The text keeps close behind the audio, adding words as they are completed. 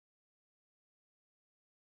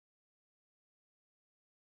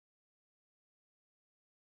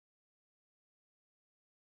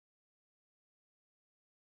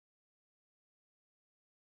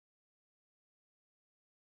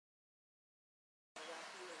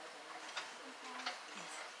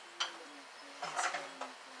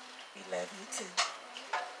Love you too.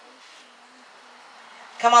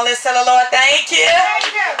 Come on, let's tell the Lord thank you.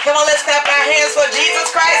 Come on, let's clap our hands for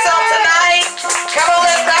Jesus Christ on tonight. Come on,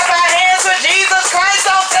 let's clap our hands for Jesus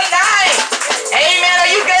Christ on tonight. Amen.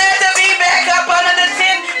 Are you glad to be back up under the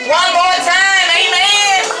tent one more time?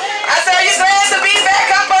 Amen. I said, are you glad to be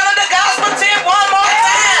back up under the gospel tent one more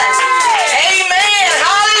time? Amen.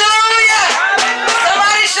 Hallelujah.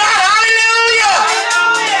 Somebody shout hallelujah.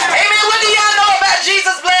 Amen. What do y'all know about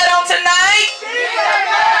Jesus' blood on tonight?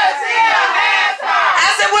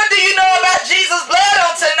 What do you know about Jesus' blood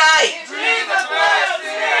on tonight?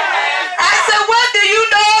 I said, what do you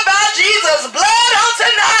know about Jesus' blood on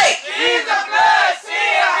tonight? Jesus' blood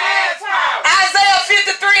still has power. Isaiah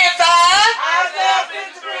 53 and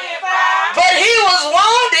 5. But he was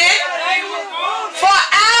wounded for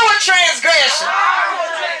our transgression.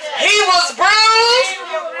 He was bruised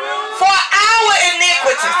for our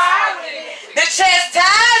iniquities. The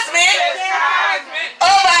chastisement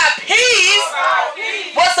of our peace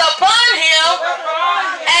was upon him,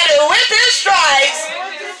 and with his stripes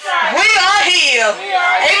we are healed.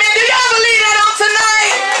 Amen. Do y'all believe that on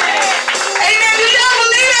tonight? Amen. Do y'all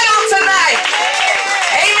believe that on tonight?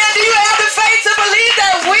 Amen. Do you have the faith to believe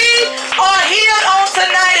that we are healed on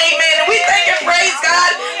tonight? Amen. And we thank and praise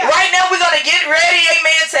God. Right now we're going to get ready,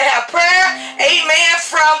 amen, to have prayer, amen,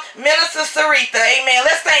 from Minister Sarita. Amen.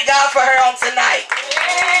 Let's thank God for her on tonight.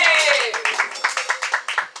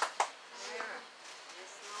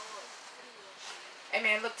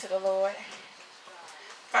 Amen. Look to the Lord.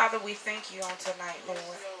 Father, we thank you on tonight, Lord.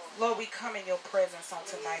 Lord, we come in your presence on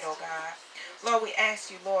tonight, oh God. Lord, we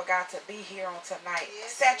ask you, Lord God, to be here on tonight.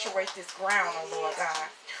 Saturate this ground, oh Lord God.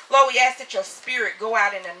 Lord, we ask that your spirit go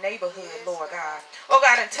out in the neighborhood, Lord God. Oh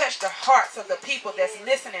God, and touch the hearts of the people that's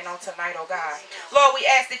listening on tonight, oh God. Lord, we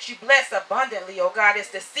ask that you bless abundantly, oh God, as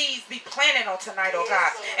the seeds be planted on tonight, oh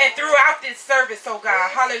God. And throughout this service, oh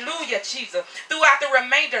God, hallelujah, Jesus. Throughout the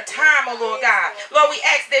remainder time, oh Lord God. Lord, we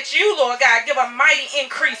ask that you, Lord God, give a mighty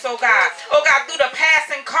increase, oh God. Oh God, through the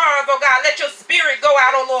passing cars, oh God, let your spirit go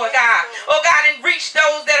out, oh Lord God. Oh God, and reach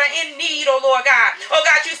those that are in need, oh Lord God. Oh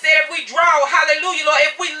God, you said if we draw, hallelujah, Lord,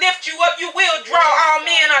 if we lift you up, you will draw all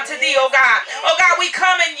men unto thee, oh God. Oh God, we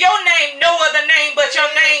come in your name, no other name but your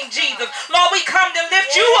name, Jesus. Lord, we come to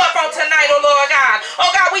lift you up on tonight, oh Lord God.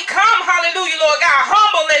 Oh God, we come, hallelujah, Lord God,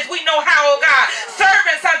 humble as we know how, oh God.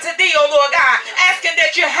 Servants unto thee, oh Lord God, asking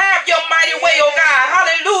that you have your mighty way, oh God.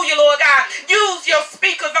 Hallelujah, Lord God. Use your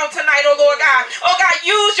speakers on tonight, oh Lord God. Oh God,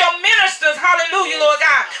 use your ministers, hallelujah, Lord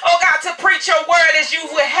God. Oh God, to preach your word as you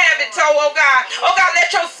would have it so, oh God. Oh God,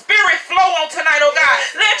 let your spirit flow on tonight, oh God.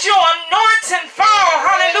 Let your anointing fall,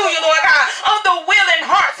 hallelujah, Lord God, on the willing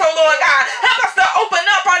hearts, oh Lord God. Help us to open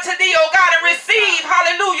up unto thee, oh God, and receive,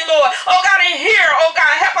 hallelujah, Lord. Oh God, and hear, oh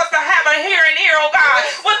God. Help us to have a hearing ear, oh God,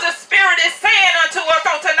 what the Spirit is saying unto us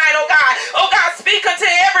on tonight, oh God. Oh God, speak unto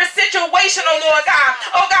every situation, oh Lord God.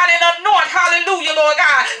 Oh God, and anoint, hallelujah, Lord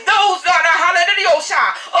God. Those that are, hallelujah,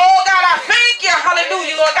 oh God, I thank you,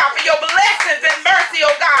 hallelujah, Lord God, for your blessings and mercy,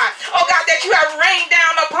 oh God. Oh God, that you have rained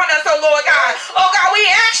down upon us, oh Lord God. Oh God, we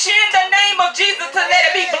ask you in the name of Jesus to let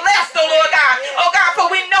it be blessed, oh Lord God. Oh God, for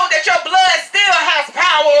we know that your blood still has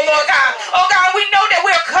power, oh Lord God. Oh God, we know that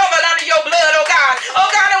we're covered under your blood, oh God. Oh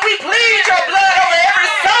God, and we plead your blood over every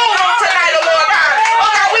soul on tonight, oh Lord God. Oh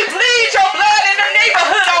God, we plead your blood in the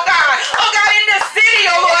neighborhood, oh God. Oh God, in the city,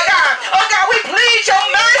 oh Lord God. Oh God, we plead your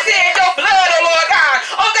mercy and your blood, oh Lord God.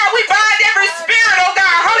 Oh God, we bind every spirit, oh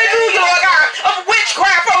God, hallelujah, Lord God, of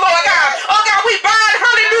witchcraft, oh Lord God. Oh God, we bind,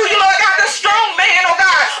 hallelujah, Lord God, the strong man, oh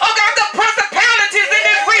God. Oh God, the principalities in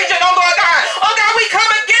this region, oh Lord God. Oh God, we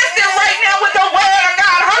come against it right now with the word of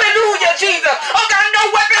God, hallelujah, Jesus. Oh God, no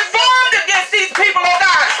weapon formed against these people, oh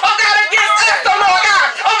God. Oh God, against us, oh Lord God.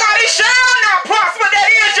 Oh God, it shall not prosper, that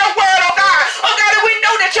is your word, oh God. Oh God, and we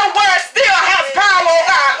know that your word still has power, oh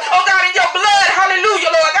God. Oh God, in your blood,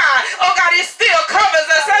 hallelujah, Lord God. Oh God, it still covers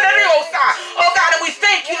us, oh God, and we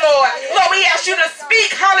thank you, Lord. Lord, we ask you to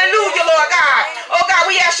speak, hallelujah, Lord God. Oh God,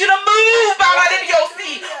 we ask you to move,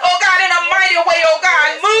 oh God, in a mighty way, oh God.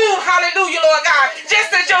 Move, hallelujah, Lord God.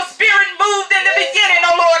 Just as your spirit moved in the beginning,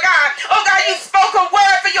 oh Lord God. Oh God, you spoke a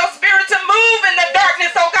word for your spirit to move in the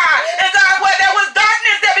darkness, oh God. And God, where there was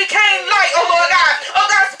darkness, there became light, oh Lord God. Oh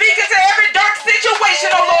God, speaking to every dark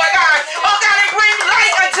situation, oh Lord God. Oh God, and bring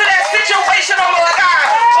light unto that situation, oh Lord God.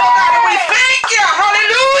 Oh God, and we thank you,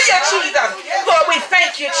 hallelujah, Jesus. Lord, we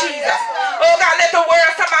thank you, Jesus. Oh God, let the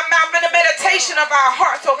words of my mouth and the meditation of our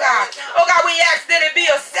hearts, oh God. Oh God, we ask that it be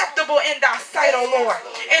acceptable in thy sight, oh Lord.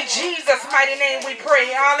 In Jesus' mighty name we pray.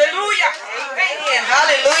 Hallelujah. Amen.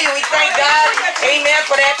 Hallelujah. We thank God, amen,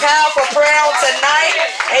 for that powerful prayer on tonight.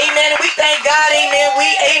 Amen. We thank God. Amen.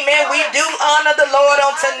 We do honor the Lord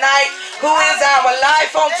on tonight, who is our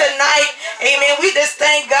life on tonight. Amen. We just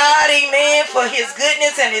thank God. Amen. For his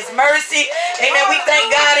goodness and his mercy. Amen. We thank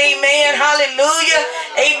God. Amen. Hallelujah.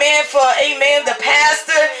 Amen. For, amen, the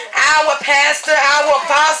pastor, our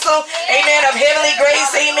apostle. Amen. Of Heavenly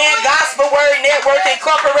Grace. Amen. Gospel Word Network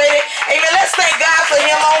Incorporated. Amen. Let's thank God for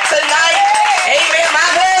him on tonight. Amen. My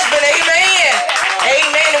husband. Amen.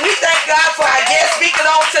 Amen. And we thank God for our guest speaker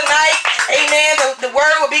on tonight. Amen. The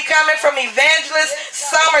word will be coming from Evangelist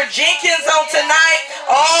Jenkins on tonight,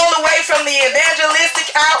 all the way from the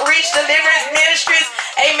Evangelistic Outreach Deliverance Ministries.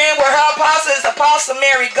 Amen. Where her apostle is Apostle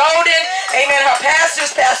Mary Golden. Amen. Her pastor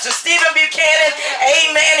is Pastor Stephen Buchanan.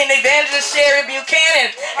 Amen. And Evangelist Sherry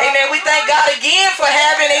Buchanan. Amen. We thank God again for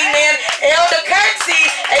having, amen, Elder Kirksey,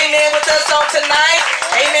 amen, with us on tonight.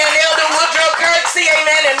 Amen. Elder Woodrow Kirksey,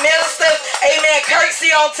 amen, and Minister, amen,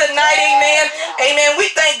 Kirksey on tonight. Amen. Amen.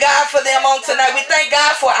 We thank God for them on tonight. We thank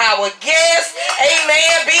God for our guests.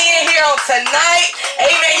 Amen. Being here on tonight.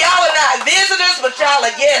 Amen. Y'all are not visitors, but y'all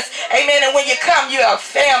are guests. Amen. And when you come, you are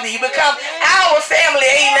family. You become our family.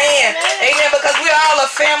 Amen. Amen. Because we're all a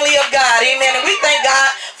family of God. Amen. And we thank God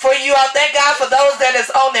for you. I thank God for those that is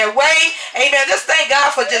on their way. Amen. Just thank God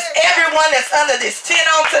for just everyone that's under this tent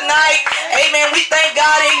on tonight. Amen. We thank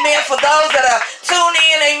God. Amen. For those that are tuning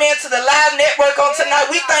in. Amen. To the live network on tonight.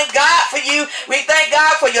 We thank God for you. We thank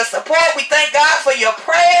God for your support. We thank God for your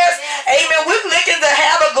prayers. Amen. We're looking to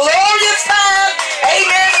have a glorious time.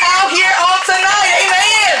 Amen. Out here on tonight.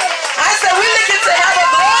 Amen. I said we're looking to have a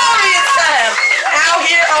glorious time out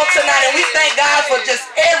here on tonight. And we thank God for just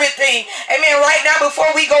everything. Amen. Right now, before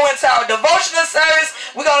we go into our devotional service,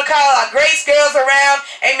 we're going to call our Grace Girls around.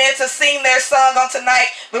 Amen. To sing their song on tonight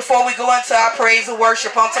before we go into our praise and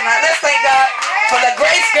worship on tonight. Let's thank God for the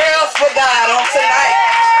Grace Girls for God on tonight.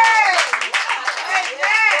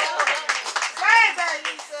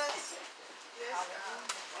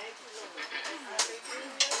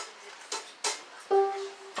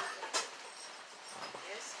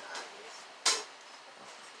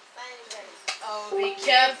 Oh, be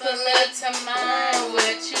careful to mind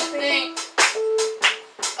what you think.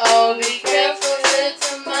 Oh, be careful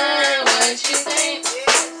to mind what you think.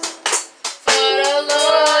 For the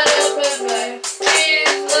Lord up above, He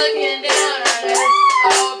is looking down on us.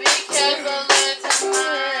 Oh, be careful to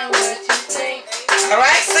mind what you think. All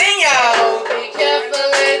right, sing, y'all. Oh, be careful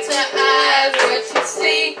to eyes what you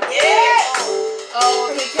see. Yeah.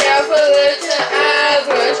 Oh, be careful to eyes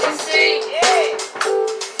what you see. Yeah.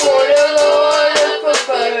 For the Lord up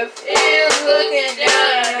above is looking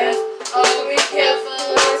down on us. Oh, be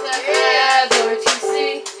careful to eyes what you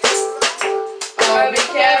see. Oh, be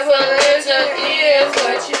careful to ears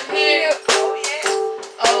what you hear.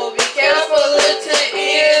 Oh, be careful to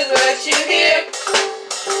ears what you hear.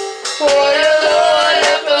 For the Lord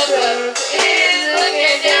up above is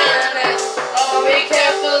looking down on us. Oh, be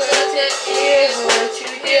careful to ears what you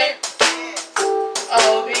hear.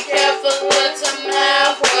 Oh, be careful to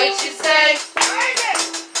mouth what you say.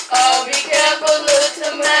 Oh, be careful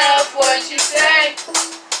to mouth what you say.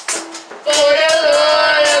 For the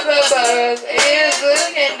Lord up above is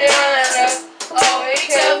looking down on us. Oh, be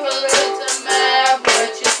careful to mouth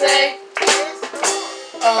what you say.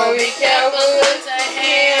 Oh, be careful to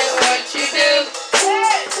hands what you do.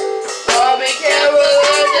 Oh, be careful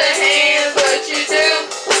to hands what you do.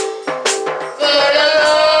 For the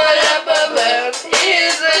Lord up above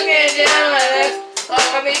is looking down on us.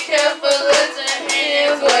 Oh, be careful to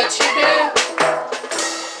hands what you do.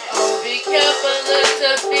 Oh, be careful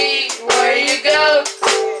to feet where you go.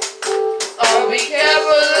 Oh, be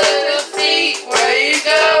careful to feet where you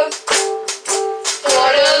go. For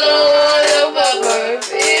the Lord up above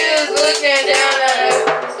is looking down on us.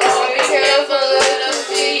 Oh, be careful to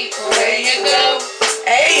feet where you go.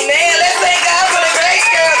 Amen. Let's thank God for the Grace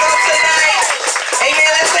Girls on tonight.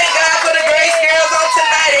 Amen. Let's thank God for the Grace Girls on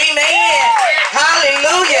tonight. Amen.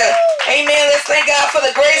 Hallelujah. Amen. Let's thank God for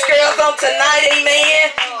the Grace Girls on tonight.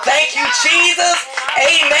 Amen. Thank you, Jesus.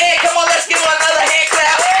 Amen. Come on, let's give them another hand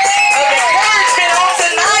clap of encouragement on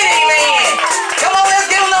tonight. Amen. Come on, let's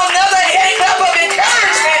give them another hand clap of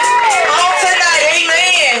encouragement on tonight.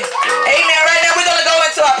 Amen. Amen. Right now, we're going to go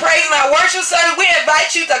into our praise and our worship service. We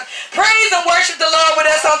invite you to praise and worship the Lord with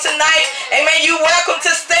us on tonight. Amen. You're welcome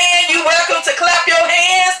to stand. You're welcome to clap your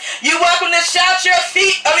hands. You're welcome to shout your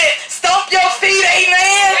feet. Stomp your feet.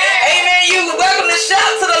 Amen. Amen. You're welcome to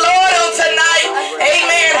shout to the Lord on tonight.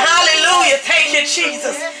 Amen. Hallelujah. Thank you,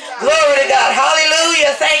 Jesus. Glory to God.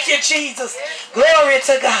 Hallelujah. Thank you, Jesus. Glory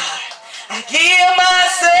to God. I give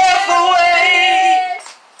myself away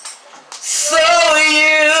so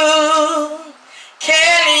you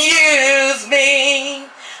can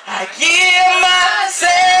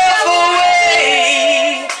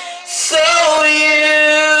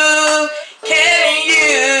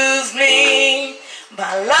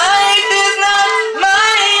My life is not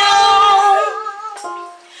my own.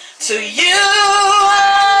 To you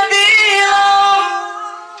I belong.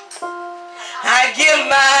 I give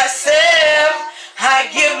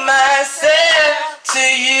myself to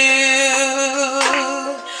you.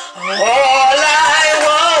 All I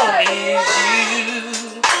want is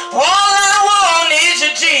you. All I want is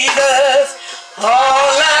you, Jesus. All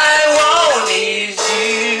I want is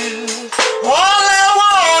you. All I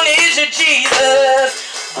want is you, Jesus.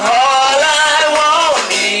 All I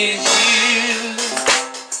want is you.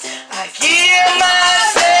 I give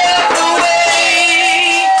myself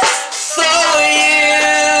away so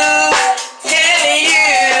you can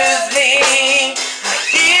use me. I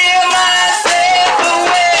give myself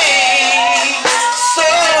away so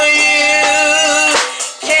you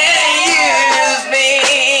can use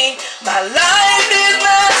me. My life is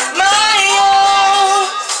not my own.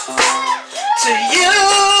 To you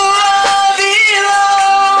I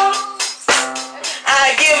belong.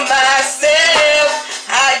 I give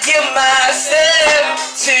myself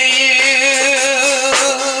to you.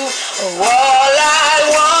 All I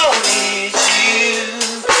want is you.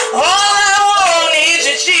 All I want is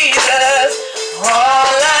you, Jesus.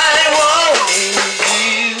 All I want is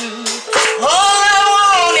you. All I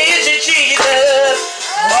want is you, Jesus.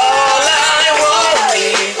 All I want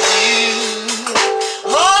is you.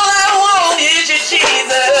 All I want is you,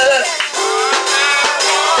 Jesus.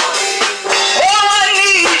 Oh, I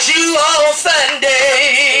need you on Sunday.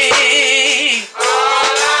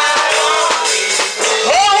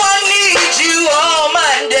 Oh, I need you on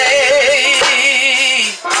Monday.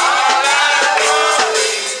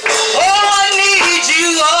 Oh, I need you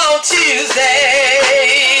on Tuesday.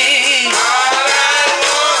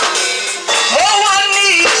 Oh, I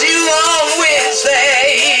need you on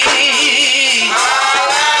Wednesday.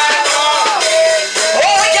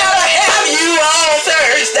 Oh, I gotta have you on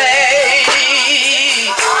Thursday.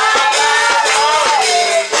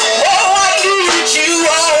 Oh, I need you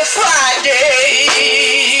on Friday.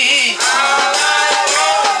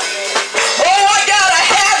 Oh, I gotta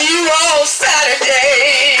have you on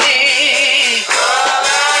Saturday.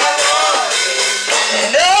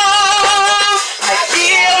 And oh, I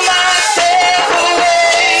give myself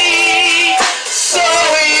away so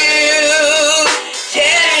you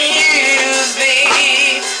can use me.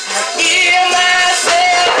 I give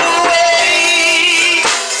myself away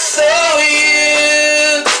so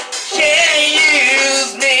you can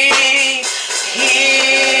use me.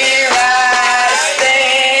 Here I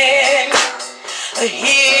stand.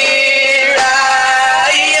 Here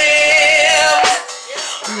I am.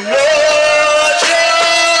 Lord,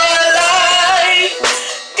 your life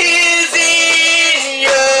is in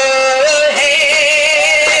your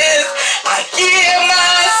hands. I give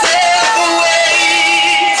myself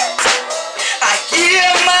away. I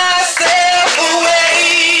give myself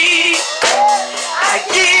away. I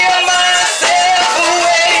give myself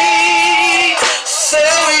away so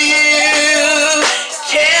you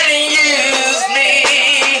can use me.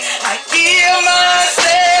 I give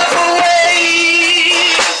myself away.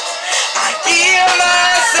 I give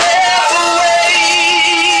myself away.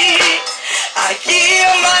 I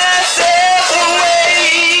give myself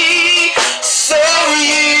away so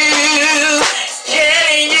you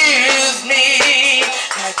can use me.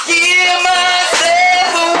 I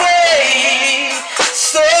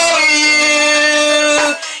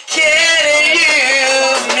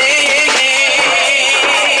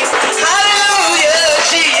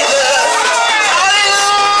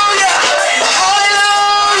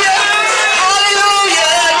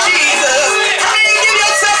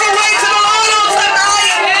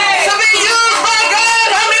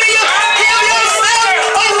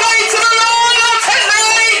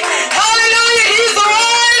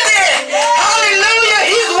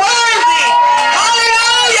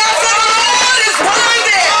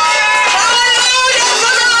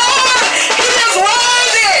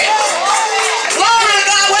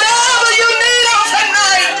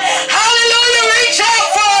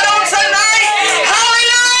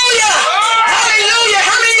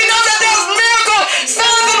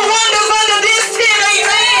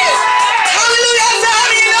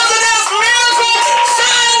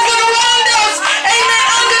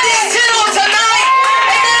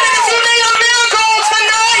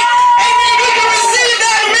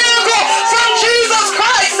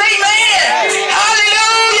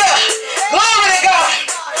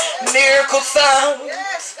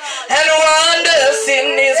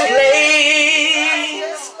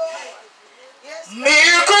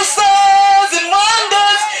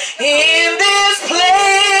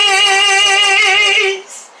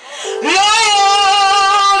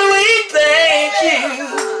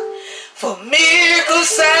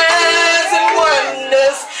Miracle signs and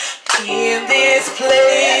wonders in this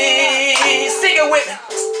place. Sing it with me.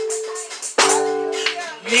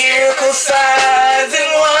 Miracle signs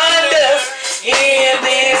and wonders in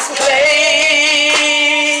this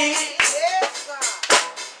place.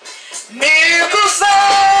 Miracle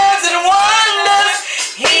signs and wonders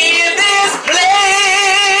in this place.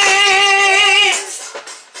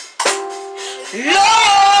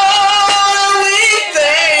 Lord, we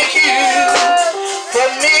thank you for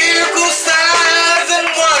miracle signs and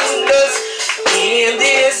wonders in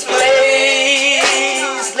this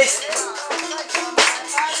place. Listen.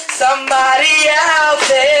 Somebody out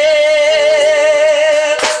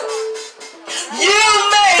there, you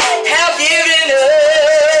may have given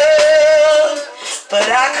up, but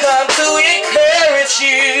I come to encourage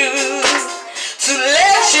you, to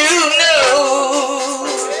let you know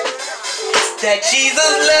that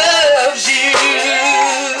Jesus loves you.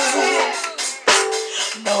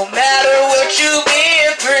 No matter what you've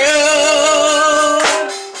been through,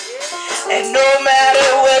 and no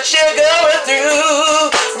matter what you're going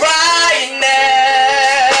through right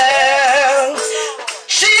now,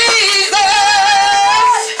 Jesus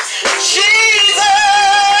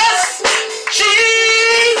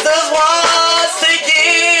wants to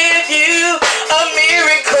give you a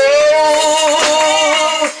miracle.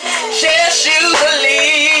 Just you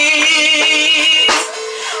believe,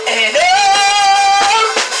 and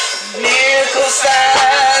miracle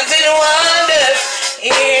signs and wonders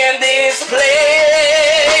in this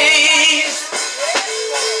place.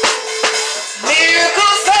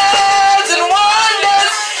 Miracle signs and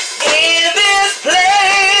wonders in this place.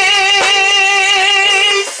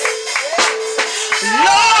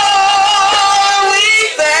 Lord, we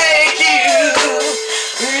thank you.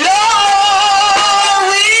 Lord,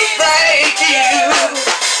 we thank you.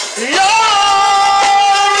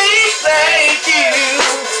 Lord, we thank you.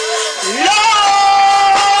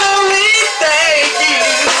 Lord, we thank you.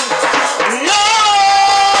 Lord,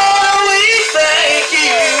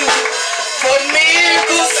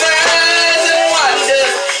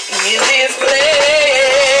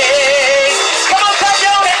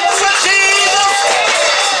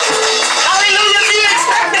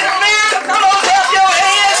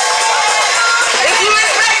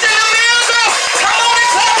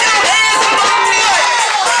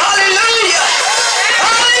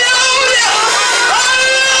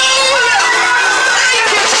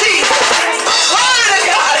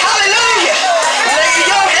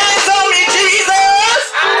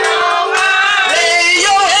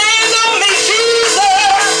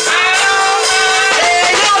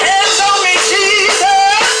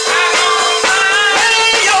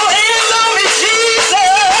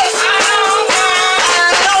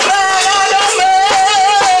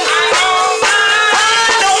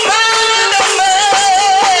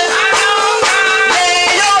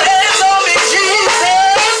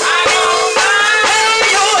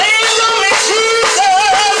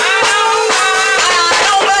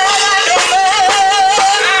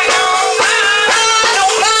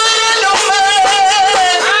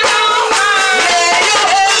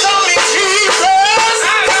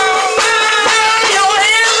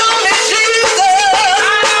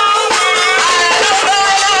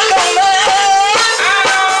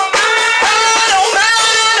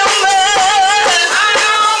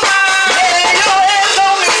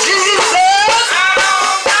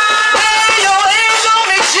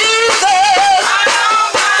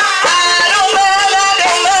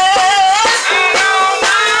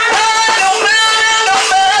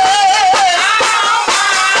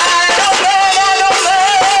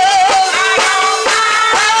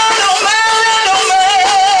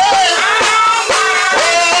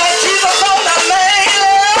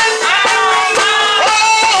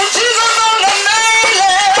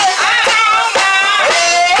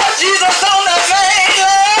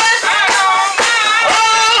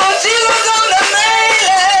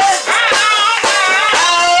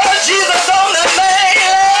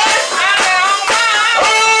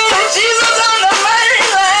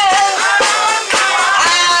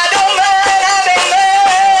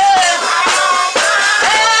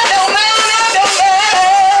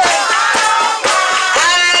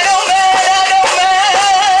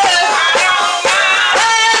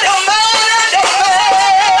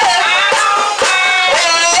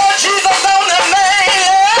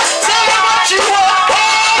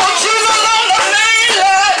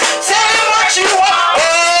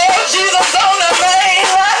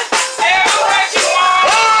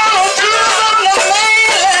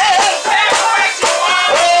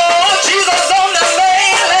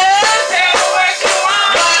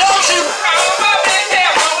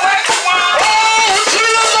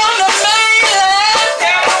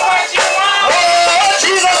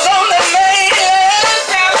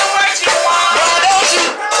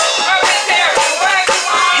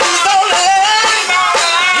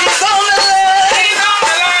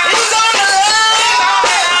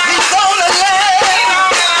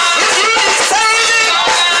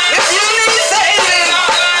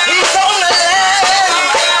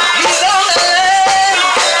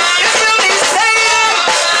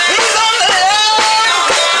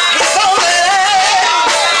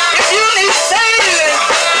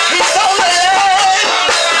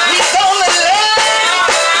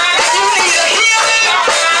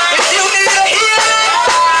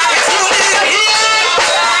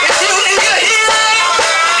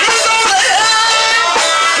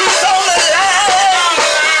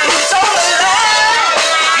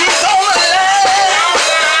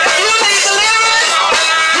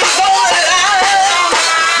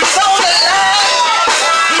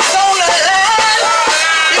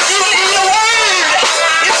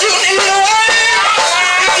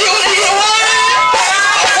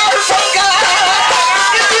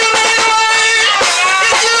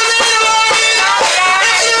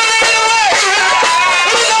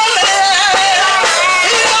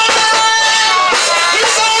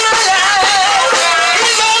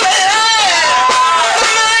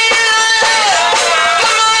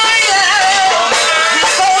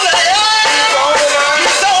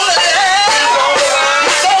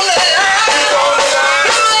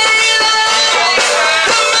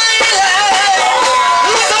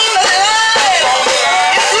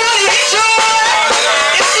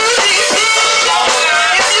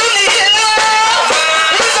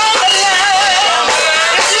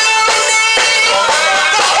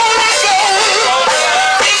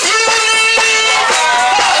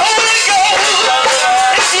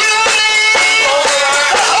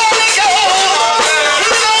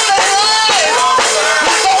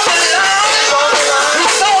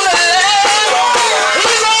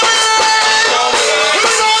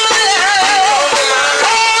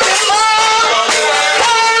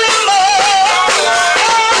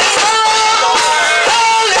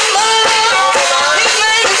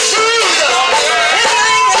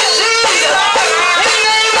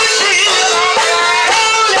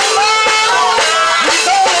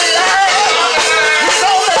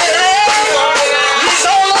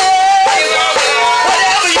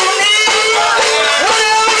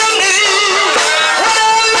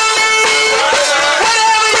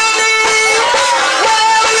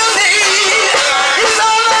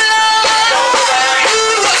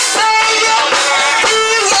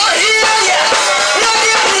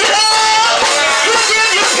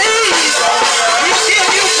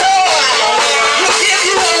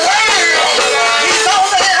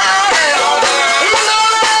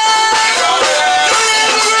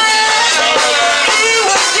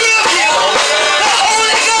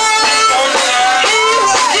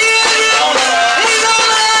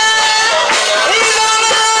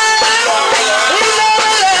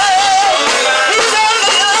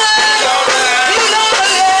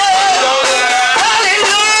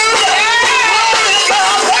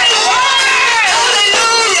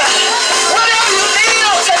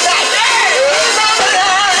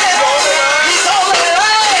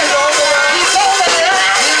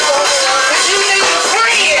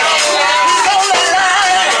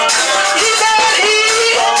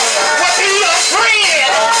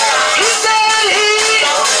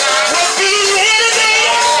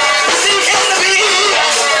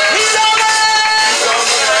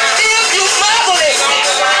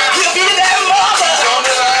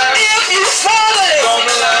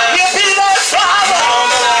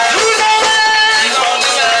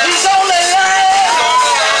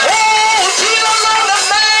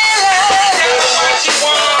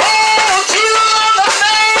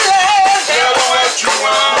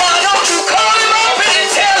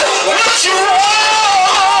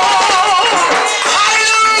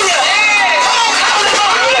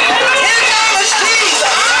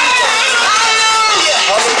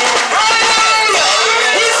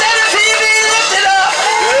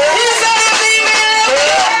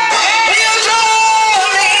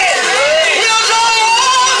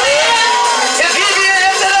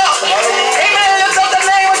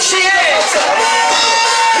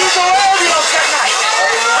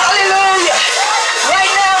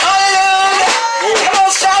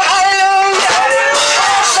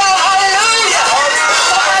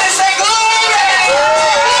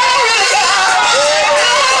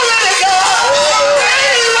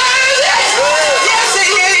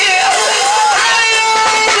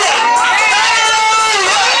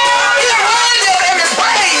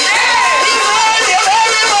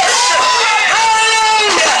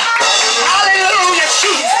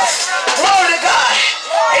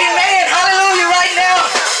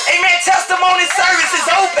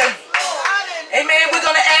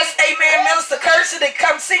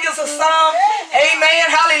 come sing us a song. Amen.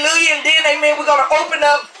 Hallelujah. And then, amen, we're going to open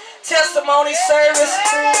up testimony service.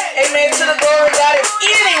 Amen. To the glory of God. If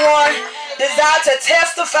anyone desire to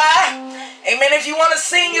testify, amen, if you want to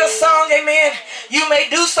sing your song, amen, you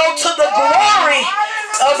may do so to the glory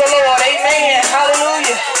of the Lord. Amen.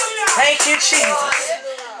 Hallelujah. Thank you, Jesus.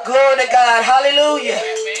 Glory to God. Hallelujah.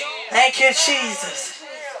 Thank you, Jesus.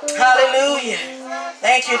 Hallelujah.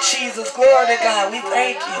 Thank you, Jesus. Glory to God. We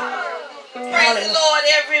thank you. Praise the Lord,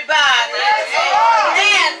 everybody.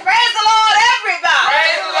 Amen. Praise the Lord, everybody.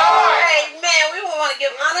 Praise the Lord. Amen. We want to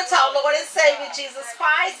give honor to our Lord and Savior Jesus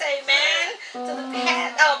Christ. Amen. To the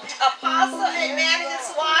apostle. Amen. And his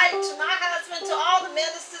wife. To my husband. To all the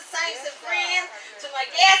ministers, saints, and friends. To my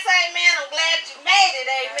guests. Amen. I'm glad you made it.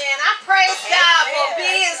 Amen. I praise God for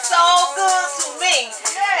being so good to me.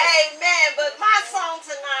 Amen. But my song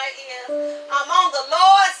tonight is I'm on the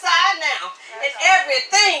Lord's side now. And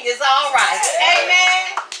everything is all right.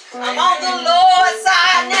 Amen. I'm on the Lord's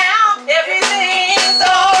side now. Everything's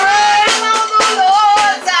all right. I'm on the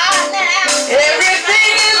Lord's side now.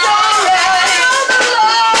 Everything is all right. I'm on the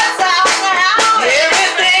Lord's side now.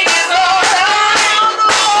 Everything is all right. I'm on the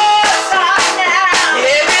Lord's side now.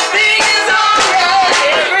 Everything is all right.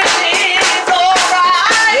 Everything's all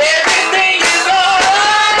right. Everything is all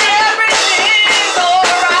right. Everything's all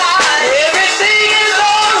right. Everything is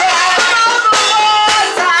all right. I'm on the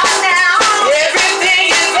Lord's side now.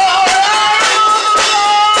 Everything is all right. I'm on the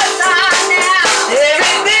Lord's side now.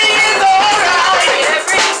 Everything is all right.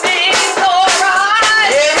 Everything's all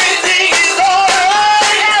right. Everything is all right.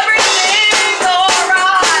 Everything's all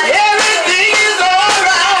right. Everything is all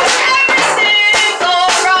right. Everything's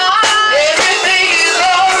all right. Everything is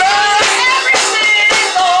all right.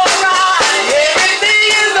 Everything's all right. Everything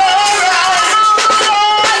is all right. I'm on the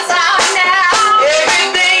Lord's side now.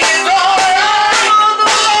 Everything is all right. I'm on the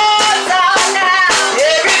Lord's side now.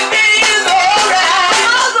 Everything is all right.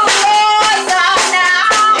 I'm on the Lord's side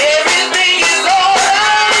now. Everything is all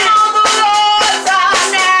right. I'm on the Lord's side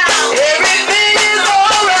now. Everything is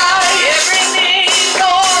all right. Everything's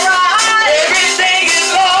all right. Everything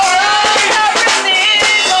is all right. Everything's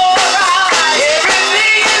all right.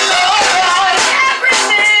 Everything is all right. Everything's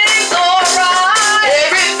all right.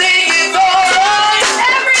 Everything is all right.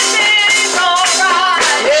 Everything's all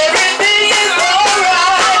right. Everything is all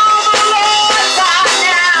right. On the Lord's side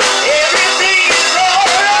now. Everything is all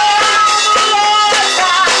right. On the Lord's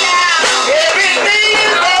side now. Everything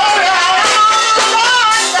is all right. On the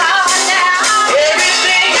Lord's side now.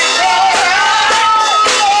 Everything is all right. On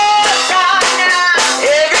the Lord's side now.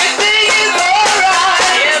 Everything is all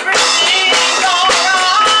right. Everything's all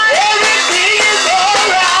right. Everything is all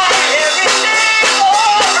right. Everything's all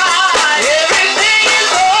right. Everything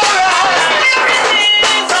is all right.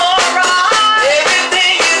 Everything's all right.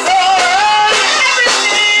 Everything is all right.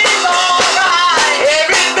 Everything's all right.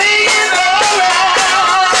 Everything is all right.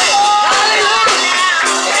 Hallelujah.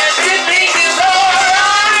 Everything is all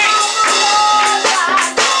right.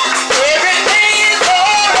 Everything is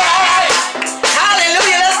all right.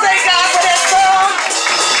 Hallelujah. Let's thank God for that song.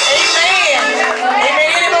 Amen. Amen.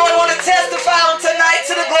 Anyone want to testify on tonight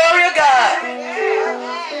to the glory of God?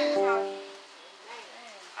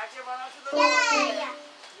 I give honor to the Lord.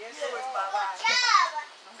 Yes, who is my life.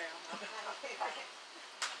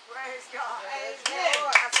 Praise God. I give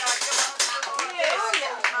honor to the Lord. Yes,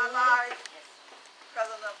 my life. Because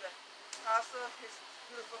of the apostle, his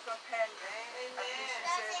beautiful companion. Amen.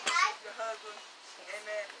 Your husband.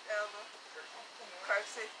 Amen. Elder.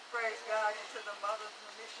 Kirksey. Praise God. And to the mothers and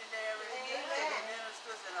the missionaries. To the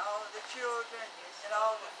ministers and all of the children. And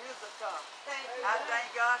all the visitors. I thank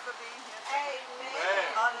God for being here. Amen.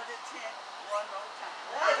 Under the tent one more time.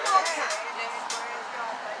 Amen. Praise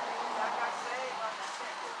God. Thank you. Like I say, on the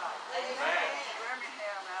tent tonight. Amen.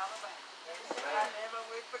 Birmingham, Alabama. I never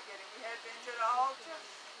will forget it. We had been to the altar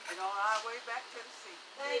and on our way back to the sea.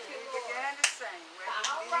 Thank you, We Lord. began to sing.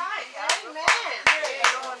 All right. Amen.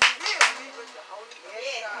 Lord, fill me with the Holy Ghost.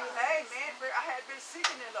 Yeah. Amen. I had been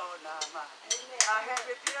seeking the Lord now, I had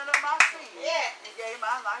repented of my sins and gave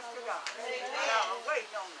my life to God. And I was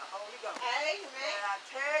waiting on the Holy Ghost. Amen. And I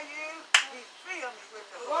tell you, he filled me with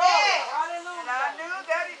the Holy Yes. Ghost. Hallelujah. And I knew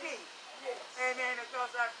that he did. Amen.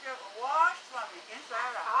 Because I felt washed from the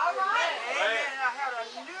inside out. All right. Amen. And I had a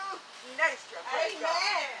new nature. Praise God.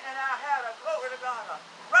 Amen. And I had a, glory to God, a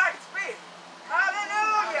right spirit.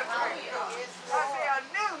 Hallelujah. Praise God. I say a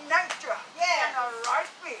new nature and a right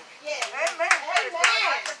spirit. Yes. Amen. Praise God. I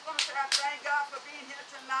Amen. just want to say I thank God for being here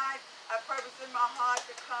tonight. I purpose in my heart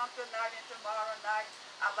to come tonight and tomorrow night.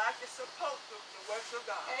 I like to support the works of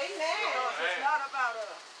God. Amen. Because it's not about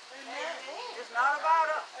us. Amen. It's not about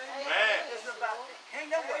us. Amen. It's about the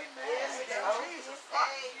kingdom way. Jesus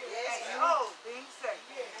Christ. And all being saved.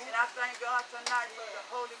 And I thank God tonight for the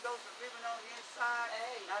Holy Ghost living on the inside.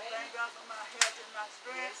 And I thank God for my health and my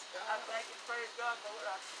strength. I thank and praise God for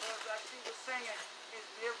what she was singing. His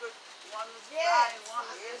miracles, wonders, signs,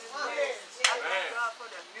 wonders in His ways. I thank God for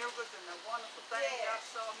the miracles and the wonderful things I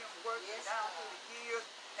saw Him working down through the years.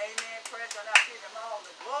 Amen. Praise God. I give Him all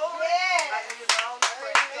the glory. I give Him all the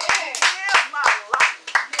praise. He is my life.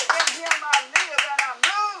 In Him I live and I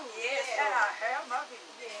move. And I have my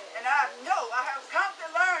being. And I know, I have come to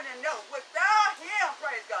learn and know, without Him,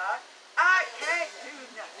 praise God, I can't do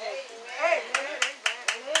nothing. Amen.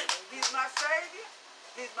 Amen. He's my Savior.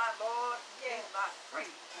 He's my Lord. He's my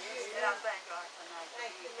friend. And I thank God tonight.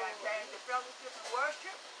 I came to fellowship and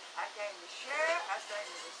worship. I came to share. I came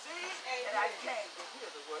to receive. And I came to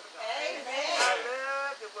hear the word of God. Amen. I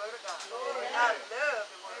love the word of God. I love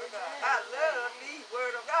the word of God. I love the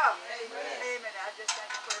word of God. Amen. I just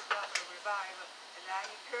thank you for the revival. And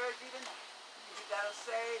I encourage you tonight. You got to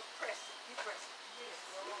say, press it. Keep pressing.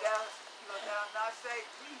 You got to not say,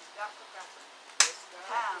 please stop the gospel.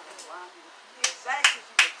 Time is winding. Thank you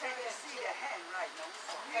for taking to see the handwriting on the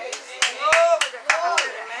wall. Glory to God.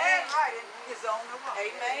 The handwriting is on the wall.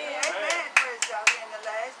 Amen. Praise God. We're in the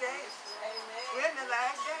last days. We're in the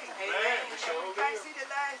last days. Amen. And we can't see the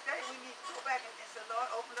last day. We need to go back and say, Lord,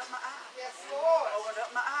 open up my eyes. Yes, Lord. Open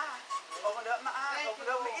up my eyes. Open up my eyes. Open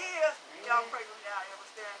up my ears. Y'all pray with me now. Ever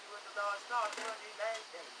stand with the Lord starting for these last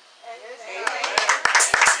days. Amen.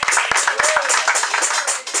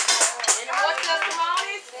 Any more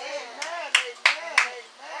testimonies? Amen.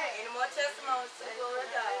 Any more testimonies to the glory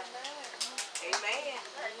of God? Amen.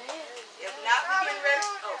 If not, we get ready.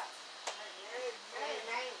 Oh.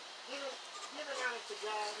 Giving honor to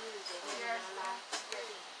God, He is the head of my life.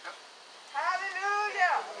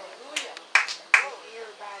 Hallelujah.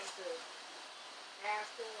 Everybody to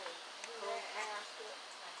pastor and co-pastor.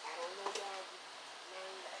 I don't know y'all's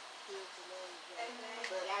name, spiritual names,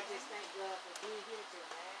 but I just thank God for being here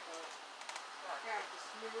tonight. Pastor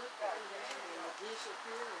Smith and the bishop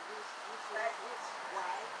here and his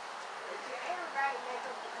wife. And everybody make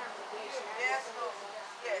up the congregation. Yes, Lord.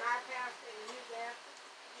 Yes. My pastor and his absence,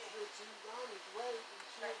 which he's on his way, he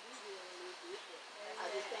should be here a little bit. I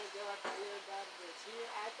just thank God for everybody that's here.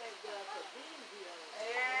 I thank God for being here.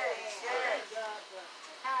 I thank God for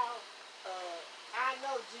how I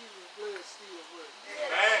know Jesus' blood still works. And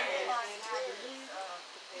I believe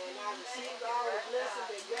and I received all the blessings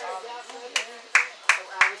that God got for me.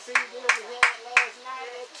 I received them we had last night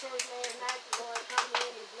at church last night. The Lord come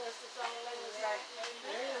in and blessed us all last night. And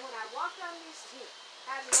then when I walked on this tent,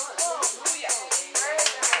 I know it.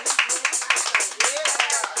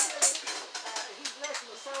 He blessed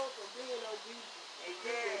my soul for being obedient. And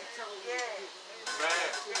he told me to do.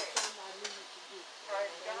 Something I needed to do.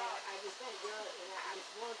 And I just thank God, and I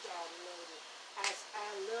just want y'all to know that I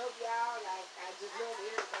love y'all. I just love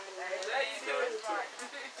everybody.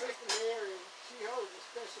 Sister Mary, she holds a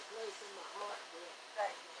special place in my heart.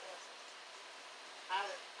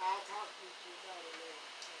 I'll talk to you about it later.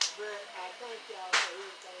 But I thank y'all for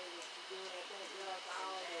everything that you're doing. I thank God for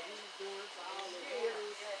all that He's doing, for all the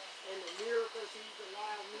healings and the miracles He's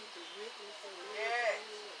allowed me to witness and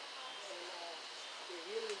everything. And the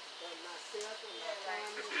healing of myself and my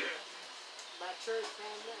family, my church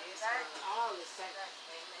family, all the saints.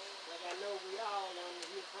 But I know we all on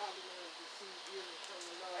here probably going to receive healing from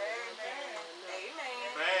the Lord. Amen.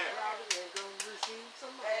 Probably they're going to receive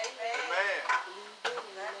some more. Amen. Believe that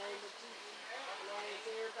in the name of Jesus. And I want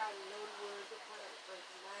everybody to know the words of prayer. Pray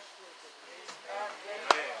for my strength.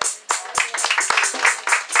 Amen.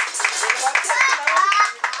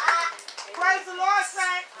 Praise the Lord,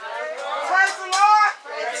 saints. Praise the Lord.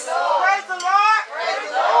 Praise the Lord. Praise the Lord. Praise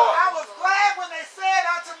the Lord. I was glad when they said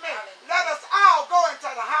unto me, let us all go into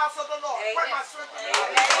the house of the Lord. Pray my strength in the Lord.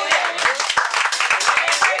 Praise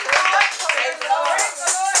the Lord. Praise the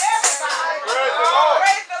Lord, everybody. Praise the Lord.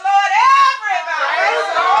 Praise the Lord, everybody. Praise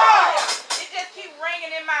the Lord. It just keep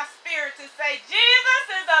ringing in my spirit to say, Jesus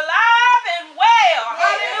is alive and well.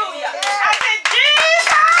 Hallelujah. I said,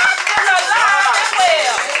 Jesus is alive and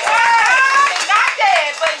well. Not dead,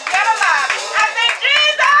 but yet alive. I said,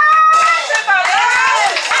 Jesus is alive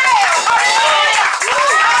and well. Hallelujah.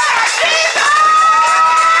 Jesus is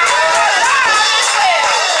alive and well.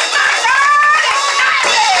 My God is not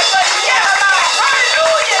dead, but yet alive.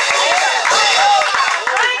 Hallelujah.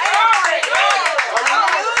 Hallelujah.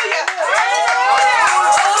 Hallelujah.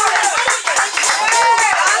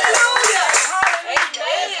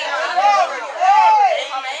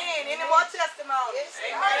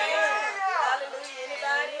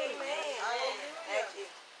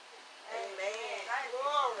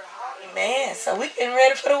 Amen. So we getting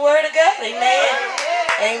ready for the word of God. Amen.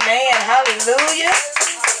 Amen. Hallelujah.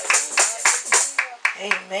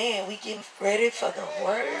 Amen. We getting ready for the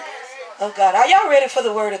word of God. Are y'all ready for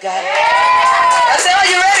the word of God? I said, are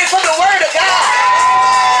you ready for the word of God?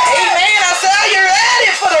 Amen. I said, are you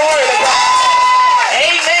ready for the word of God?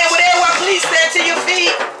 Amen. Would everyone please stand to your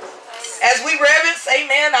feet as we reverence,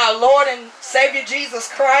 amen, our Lord and Savior Jesus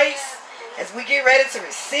Christ, as we get ready to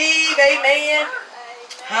receive, amen.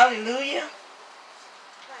 Hallelujah.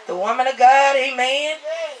 The woman of God, amen.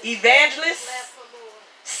 Evangelist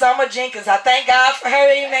Jenkins. I thank God for her,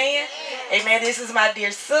 amen. Amen. This is my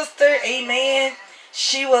dear sister, amen.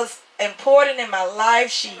 She was important in my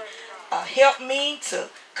life. She helped me to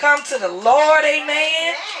come to the Lord,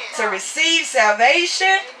 amen, to receive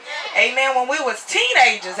salvation, amen, when we was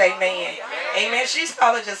teenagers, amen. Amen. She's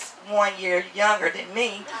probably just 1 year younger than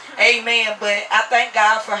me, amen, but I thank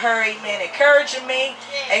God for her, amen, encouraging me,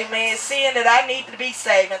 amen, seeing that I need to be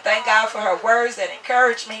saved, and thank God for her words that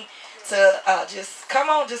encourage me to just come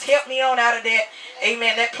on, just help me on out of that,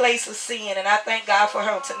 amen, that place of sin. And I thank God for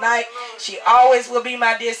her tonight. She always will be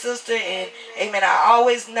my dear sister, and amen, I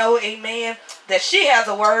always know, amen, that she has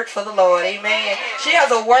a word for the Lord, amen. She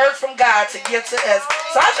has a word from God to give to us.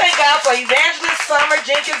 So I thank God for Evangelist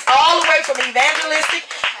Jenkins, all the way from Evangelistic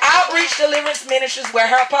Outreach Deliverance Ministries, where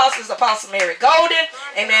her apostle is Apostle Mary Golden,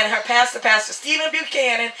 amen, her pastor, Pastor Stephen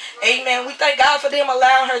Buchanan, amen. We thank God for them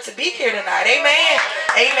allowing her to be here tonight, amen.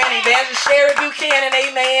 Amen. Evangelist Sherry Buchanan,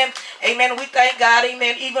 amen. Amen. We thank God,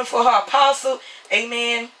 amen, even for her apostle,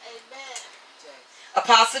 amen.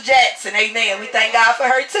 Apostle Jackson, amen. We thank God for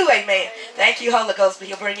her too, amen. Thank you, Holy Ghost, but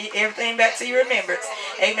he'll bring everything back to your remembrance,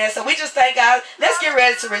 amen. So we just thank God. Let's get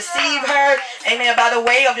ready to receive her, amen, by the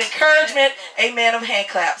way of encouragement, amen, of hand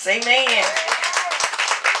claps, amen.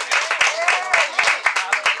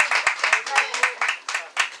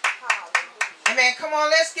 Amen. Come on,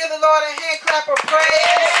 let's give the Lord a hand clap of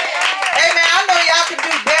praise. Amen. I know y'all can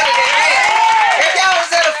do better than that. If y'all was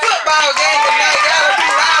at a football game tonight, y'all would be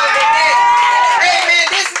louder than that. Amen.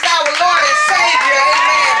 This is our Lord and Savior.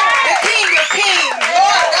 Amen. The King of Kings,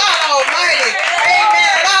 Lord God Almighty.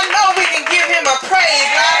 Amen. And I know we can give him a praise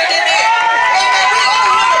louder than that. Amen. We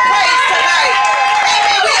owe him a praise tonight.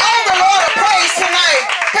 Amen. We owe the Lord a praise tonight.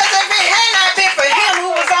 Because if it had not been for him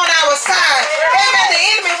who was on our side, amen, the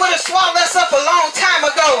enemy would have swallowed us up a long time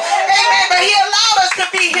ago. Amen. But he allowed us to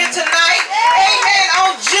be here tonight. Amen.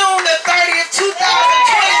 On June the 30th, 2022.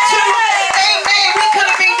 Amen. We could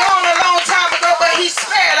have been gone a long time ago, but he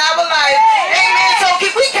spared our life. Amen. So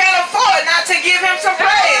we can't afford not to give him some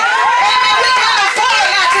praise. Amen. We can't afford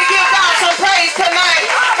not to give God some praise tonight.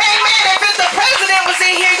 Amen. If the president was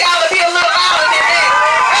in here, y'all would be a little louder than that.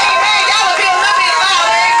 Amen. Y'all would be a little bit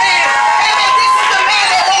louder. Amen. Amen. This is the man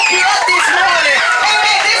that woke you up this morning.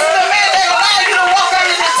 Amen. This is the man that allowed you to walk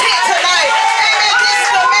under the tent tonight. Amen. This is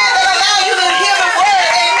the man that allowed you to hear the word.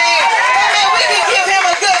 Amen. Amen. We can give him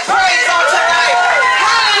a good praise on tonight.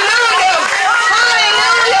 Hallelujah.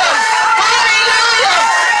 Hallelujah. Hallelujah.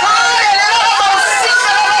 Hallelujah.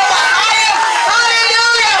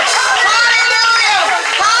 Hallelujah.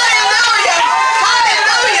 Hallelujah.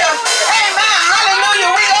 Hallelujah. Amen. Hallelujah.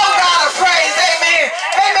 We owe God a praise. Amen.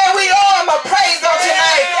 Amen. We owe him a praise on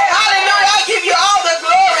tonight. Hallelujah. I give you all the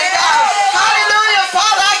glory, God. Hallelujah.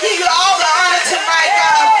 Father, I give you all the honor tonight,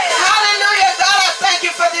 God. Hallelujah. God, I thank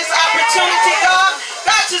you for this opportunity, God.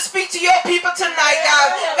 God, to speak to your people tonight, God.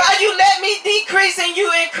 God, you let me decrease and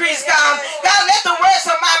you increase, God. God, let the words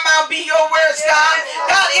of my mouth be your words, God.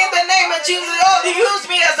 God, in the name of Jesus, Lord, use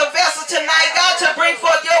me as a vessel tonight, God, to bring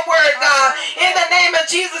forth your word, God. In the name of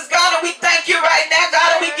Jesus, God, and we thank you right now,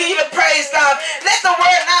 God, and we give you the praise, God. Let the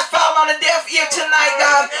word not fall on a deaf ear tonight,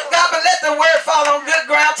 God. God, but let the word fall on good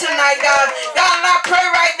ground tonight, God. God, and I pray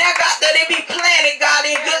right now, God, that it be planted, God,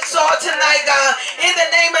 in good soil tonight, God. In the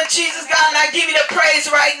name of Jesus, God, and I give you the praise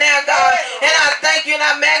right now, God. And I thank you and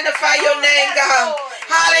I magnify your name, God.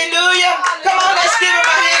 Hallelujah. Come on, let's give him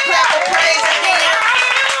a hand clap of praise again.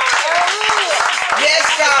 Yes,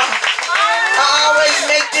 God. I always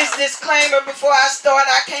make this disclaimer before I start.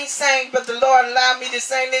 I can't sing, but the Lord allowed me to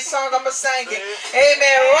sing this song. I'm going to sing it.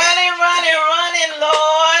 Amen. Running, running, running,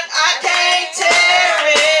 Lord. I can't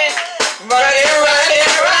tarry. Running, running,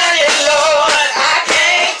 running, Lord. I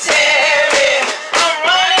can't tarry. I'm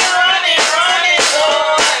running, running, running,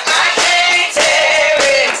 Lord. I can't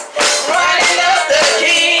tarry. Running up the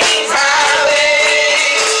King's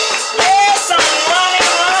Highway. Yes, I'm running,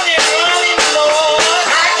 running, running, Lord.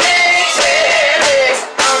 I can't tarry.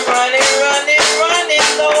 I'm running, running, running,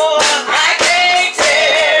 Lord. I can't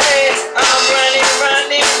tarry. I'm running,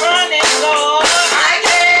 running, running, Lord. I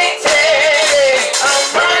can't tarry.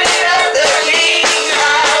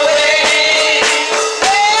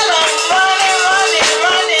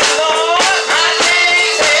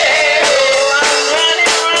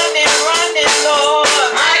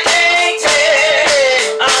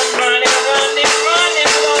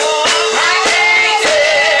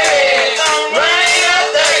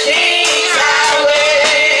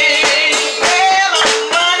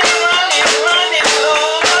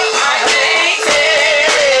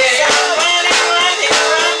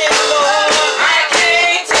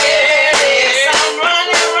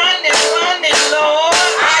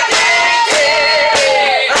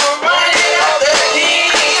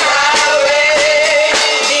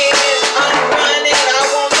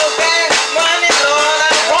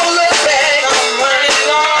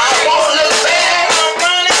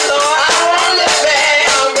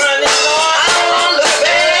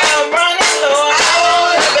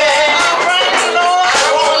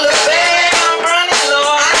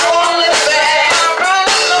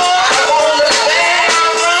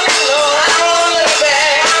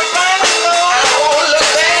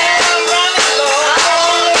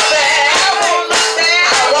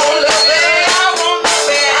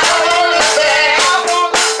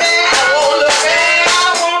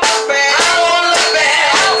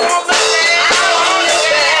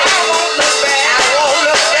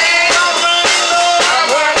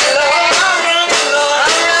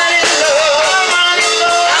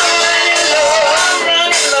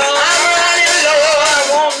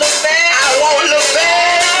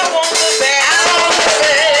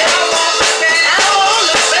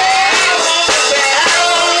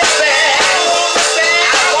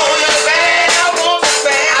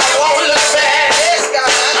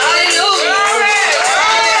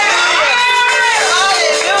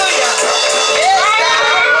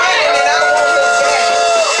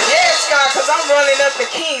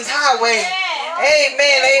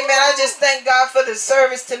 Amen. Amen. I just thank God for the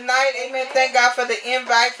service tonight. Amen. Thank God for the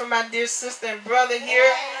invite from my dear sister and brother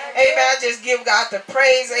here. Amen. I just give God the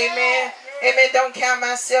praise. Amen. Amen. Don't count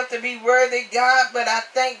myself to be worthy, God, but I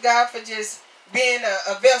thank God for just being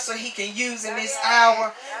a vessel he can use in this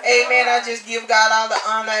hour. Amen. I just give God all the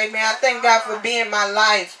honor. Amen. I thank God for being my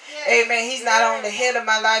life. Amen. He's not on the head of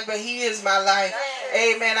my life, but he is my life.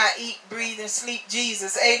 Amen. I eat, breathe, and sleep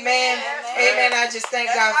Jesus. Amen. Amen. I just thank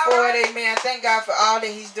God for it. Amen. I thank God for all that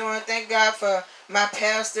he's doing. Thank God for my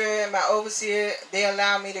pastor and my overseer. They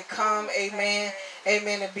allow me to come. Amen.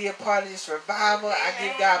 Amen. To be a part of this revival. I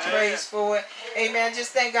give God praise for it. Amen. I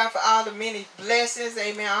just thank God for all the many blessings.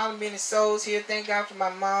 Amen. All the many souls here. Thank God for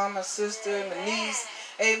my mom, my sister, my niece.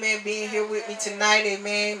 Amen. Being here with me tonight.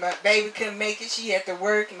 Amen. My baby couldn't make it. She had to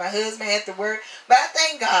work. My husband had to work. But I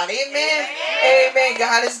thank God. Amen. Amen.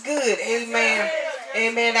 God is good. Amen.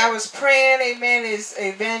 Amen. I was praying. Amen. As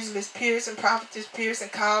Evangelist Pearson, Prophetess Pearson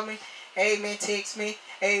called me. Amen. Text me.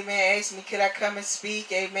 Amen. Asked me, could I come and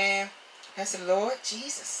speak? Amen. I said, Lord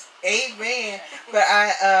Jesus. Amen. But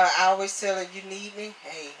I always tell her, you need me.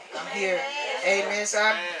 Hey, I'm here. Amen. So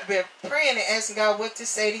I've been praying and asking God what to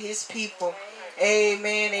say to his people.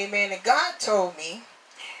 Amen. Amen. And God told me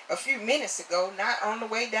a few minutes ago, not on the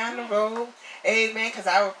way down the road. Amen. Because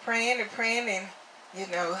I was praying and you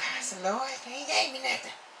know, I said, Lord, he ain't gave me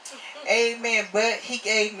nothing. Amen. But he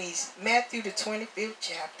gave me Matthew the 25th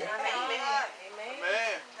chapter.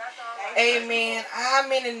 Amen. How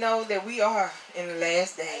many know that we are in the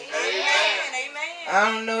last days?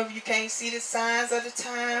 I don't know if you can't see the signs of the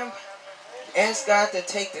time. Ask God to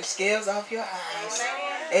take the scales off your eyes.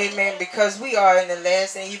 Amen. Because we are in the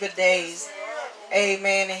last and evil days.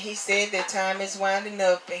 Amen. And he said that time is winding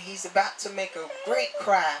up and he's about to make a great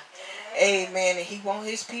cry. Amen. And he wants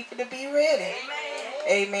his people to be ready.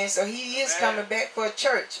 Amen. So he is coming back for a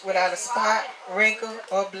church without a spot, wrinkle,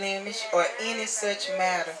 or blemish, or any such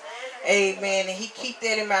matter. Amen. And he keep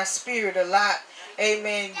that in my spirit a lot.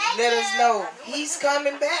 Amen. Let us know he's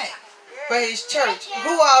coming back for his church.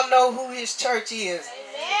 Who all know who his church is?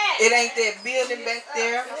 It ain't that building back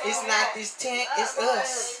there. It's not this tent. It's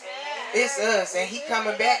us. It's us. And he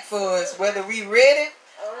coming back for us, whether we ready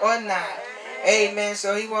or not. Amen.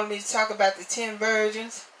 So he wanted me to talk about the 10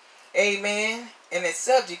 virgins. Amen. And the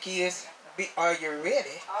subject is, are you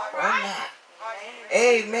ready or not?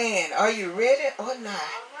 Amen. Are you ready or not?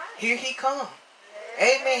 Here he come.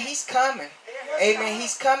 Amen. He's coming. Amen.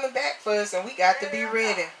 He's coming back for us and we got to be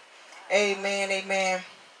ready. Amen. Amen.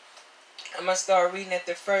 I'm going to start reading at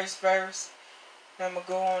the first verse. I'm going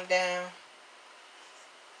to go on down.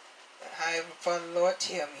 However, for the Lord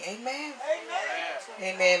tell me. Amen.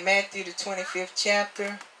 Amen. Matthew the 25th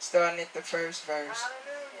chapter, starting at the first verse.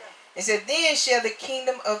 It said, then shall the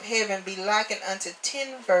kingdom of heaven be likened unto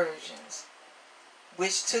 10 virgins,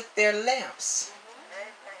 which took their lamps,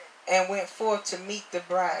 and went forth to meet the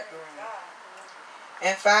bridegroom.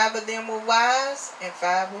 And 5 of them were wise, and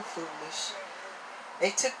 5 were foolish.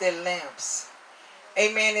 They took their lamps.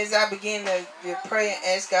 Amen. As I begin to pray and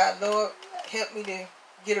ask God, Lord, help me to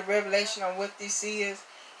get a revelation on what this is.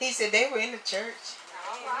 He said they were in the church.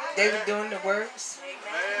 They were doing the works.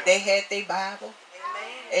 They had their Bible.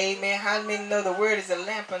 Amen. How many know the word is a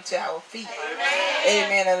lamp unto our feet?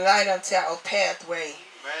 Amen. A light unto our pathway.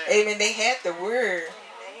 Amen. They had the word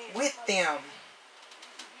with them.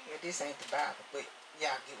 Well, this ain't the Bible, but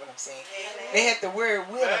y'all get what I'm saying. They had the word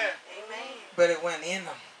with them, but it wasn't in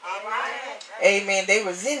them. Amen. They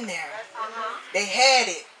was in there. They had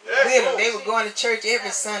it with them. They were going to church every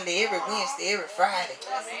Sunday, every Wednesday, every Friday.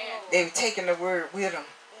 They were taking the word with them,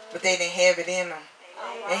 but they didn't have it in them.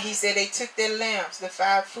 And he said they took their lamps. The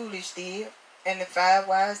 5 foolish did, and the 5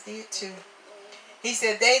 wise did too. He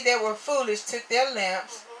said they that were foolish took their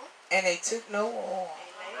lamps, and they took no oil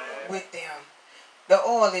with them. The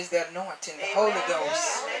oil is the anointing, the Holy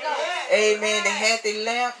Ghost. Amen. They had their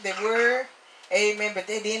lamp, their word. Amen. But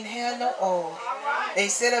they didn't have no oil. They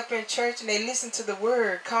sat up in church and they listened to the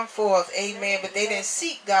word come forth. Amen. But they didn't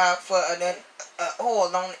seek God for an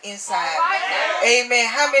oil on the inside. Amen.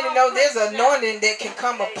 How many know there's anointing that can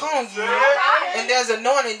come upon you, and there's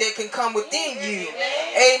anointing that can come within you?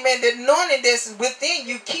 Amen. The anointing that's within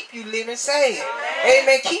you keep you living saved.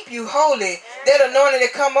 Amen. Keep you holy. That anointing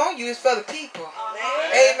that come on you is for the people.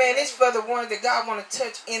 Amen. It's for the ones that God want to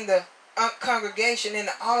touch in the congregation, in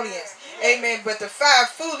the audience. Amen. But the 5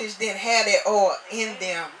 foolish didn't have that oil in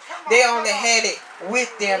them. They only had it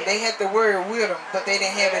with them. They had the word with them, but they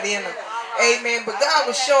didn't have it in them. Amen. But God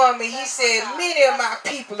was showing me, he said, many of my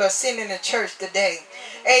people are sitting in the church today.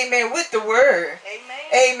 Amen. With the word.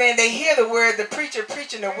 Amen. They hear the word, the preacher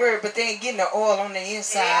preaching the word, but they ain't getting the oil on the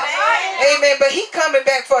inside. Amen. But he coming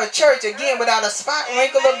back for a church again without a spot,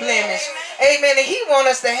 wrinkle, or blemish. Amen. And he want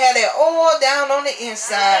us to have that oil down on the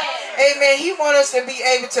inside. Amen. He want us to be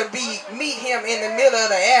able to meet him in the middle of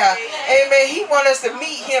the air. Amen. He want us to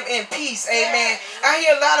meet him in peace. Amen. I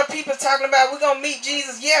hear a lot of people talking about we're going to meet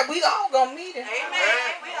Jesus. Yeah, we all going to meet him.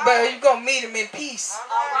 But you're going to meet him in peace.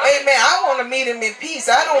 Amen. I want to meet him in peace.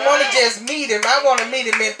 I don't want to just meet him. I want to meet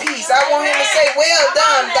him in peace. I want him to say, well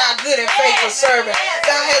done, thou good and faithful servant.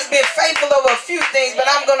 Thou hast been faithful over a few things, but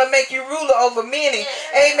I'm going to make you ruler over many.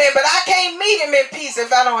 Amen. But I can't meet him in peace if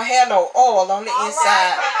I don't have no oil on the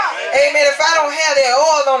inside. Amen. If I don't have that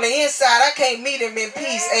oil on the inside, I can't meet him in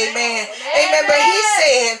peace. Amen. Amen. But he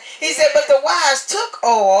said, but the wise took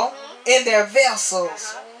oil in their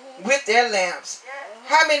vessels with their lamps.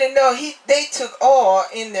 How many know they took oil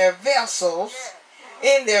in their vessels?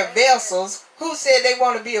 In their vessels. Who said they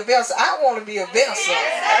want to be a vessel? I want to be a vessel.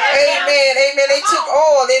 Amen. Amen. They took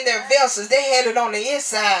oil in their vessels. They had it on the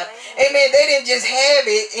inside. Amen. They didn't just have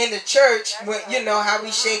it in the church. When, you know how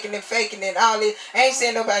we shaking and faking and all this. I ain't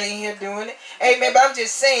saying nobody in here doing it. Amen. But I'm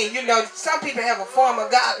just saying, you know, some people have a form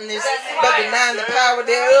of godliness, but denying the power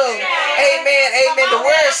thereof. Amen. Amen. The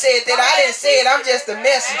word said that. I didn't say it. I'm just a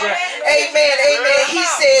messenger. Amen. Amen. He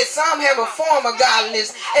said some have a form of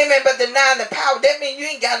godliness. Amen. But denying the power. That means you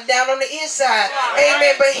ain't got it down on the inside.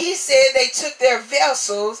 Amen. But he said they took their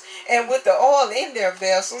vessels and with the oil in their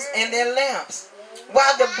vessels and their lamps.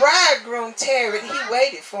 While the bridegroom tarried, he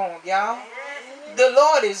waited for him, y'all. The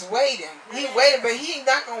Lord is waiting. He waiting, but he's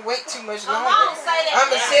not going to wait too much longer. I'm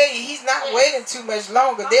going to tell you, he's not waiting too much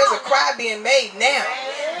longer. There's a cry being made now.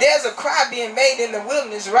 There's a cry being made in the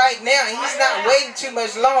wilderness right now, and he's not waiting too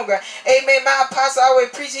much longer. Amen. My apostle always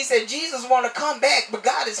preached. He said, Jesus want to come back, but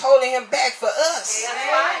God is holding him back for us.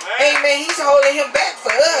 Amen. He's holding him back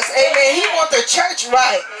for us. Amen. He wants the church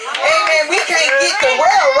right. Amen. We can't get the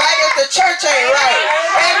world right if the church ain't right.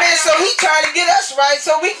 Amen. So he's trying to get us right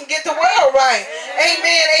so we can get the world right.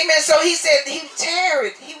 Amen. Amen. So he said he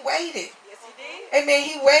tarried. He waited. Amen.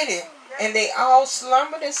 He waited. And they all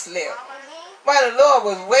slumbered and slept. While the Lord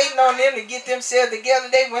was waiting on them to get themselves together,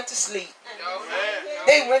 they went to sleep.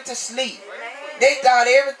 They went to sleep. They thought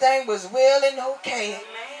everything was well and okay.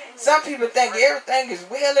 Some people think everything is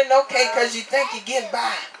well and okay because you think you're getting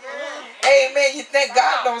by. Amen. You think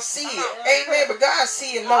God don't see it. Amen. But God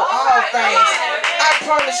see and know all things. I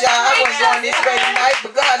promise y'all I wasn't going this way tonight,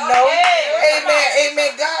 but God knows. Amen.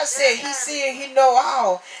 Amen. God said he see and he know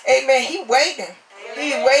all. Amen. He waiting.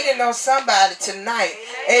 He waiting on somebody tonight.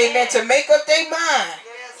 Amen. To make up their mind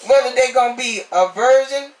whether they're going to be a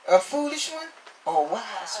virgin, a foolish one, or a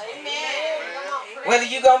wise one. Whether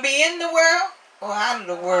you're going to be in the world or out of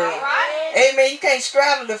the world. Amen. You can't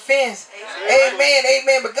straddle the fence. Amen.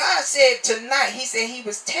 Amen. But God said tonight, he said he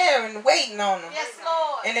was tarrying, waiting on them. Yes,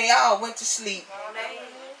 Lord. And they all went to sleep.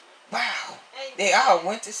 Wow. They all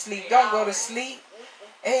went to sleep. Don't go to sleep.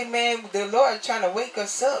 Amen. The Lord is trying to wake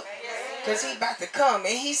us up because he about to come.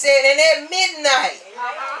 And he said, and at midnight,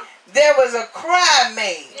 there was a cry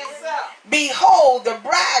made. Behold, the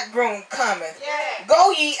bridegroom cometh.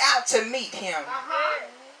 Go ye out to meet him.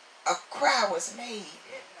 A cry was made.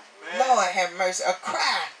 Lord have mercy. A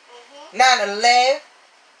cry. Not a laugh,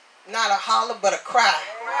 not a holler, but a cry.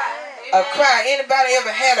 A cry. Anybody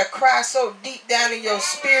ever had a cry so deep down in your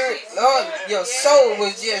spirit? Lord, your soul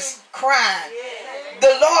was just crying.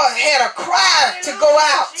 The Lord had a cry to go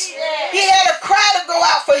out. He had a cry to go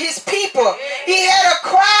out for his people. He had a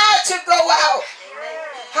cry to go out.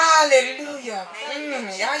 Hallelujah.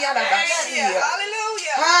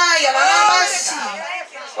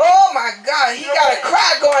 Oh my God, he got a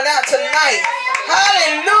cry going out tonight.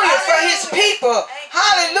 Hallelujah for his people.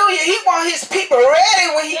 Hallelujah. He wants his people ready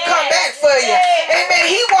when he come back for you. Amen.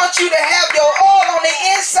 He wants you to have your oil on the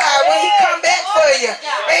inside when he come back for you.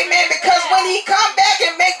 Amen. Because when he come back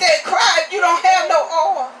and make that cry, if you don't have no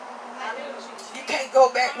oil, you can't go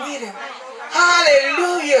back with him.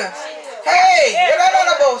 Hallelujah. Hey,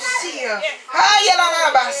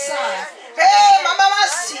 hey, mama,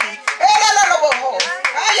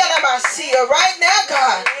 see. Right now,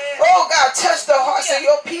 God. Oh, God, touch the hearts of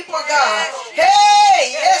your people, God.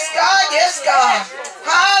 Hey, yes, God, yes, God.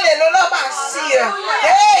 Hallelujah.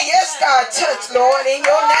 Hey, yes, God, touch, Lord, in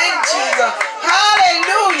your name, Jesus.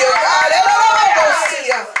 Hallelujah, God.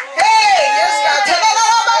 Hey, yes, God.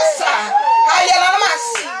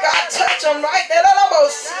 God, touch them right there. Hallelujah.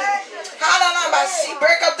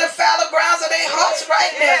 Break up the fallow grounds of their hearts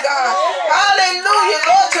right now, God. Hallelujah,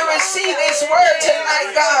 Lord, to receive this word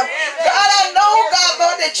tonight, God. God, I know, God. God,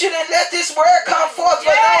 Lord, that you didn't let this word come forth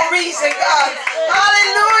for no reason, God.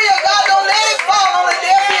 Hallelujah. God, don't let it fall on the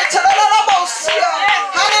deaf ear.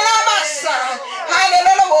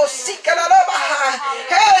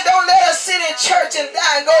 Hell, don't let us sit in church and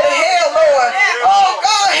die and go to hell, Lord. Oh,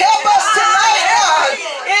 God, help us tonight, God.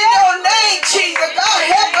 In your name, Jesus. God,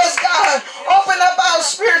 help us, God. Open up our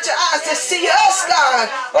spiritual eyes to see us, God.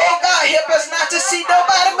 Oh, God, help us not to see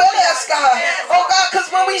nobody but us, God. Oh, God, because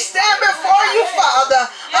when we stand before you, Father,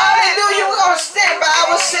 hallelujah, we're going to stand by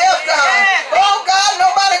ourselves, God. Oh, God,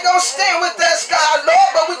 nobody going to stand with us, God, Lord,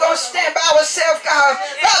 but we're going to stand by ourselves, God.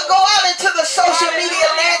 God, go out into the social media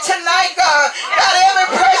land tonight, God. God, every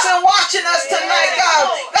person watching us tonight, God.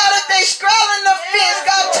 God, if they scrolling the fence,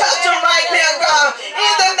 God, touch them right now, God.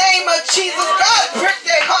 In the name of Jesus, God, prick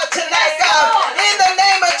their heart tonight, God. In the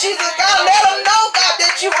name of Jesus, God, let them know, God,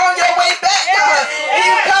 that you on your way back, God. And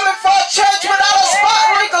you coming for a church without a spot,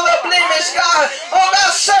 wrinkle, or blemish, God. Oh,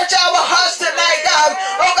 God, search our hearts tonight, God.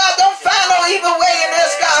 Oh, God, don't find no evil way in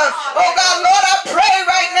us, God. Oh, God, Lord, I pray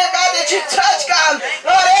right now, God, that you touch, God.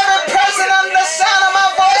 Lord, every person under the sound of my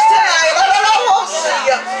voice tonight. Lord, I won't see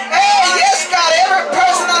you. Hey, yes, God, every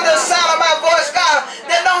person under the sound of my voice, God,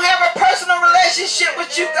 that don't have a personal relationship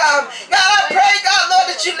with you, God. God, I pray, God, Lord,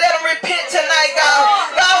 that you let them repent tonight, God.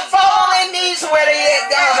 God, fall on their knees where they at,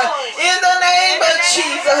 God. In the name of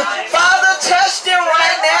Jesus. Father, touch them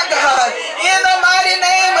right now, God. In the mighty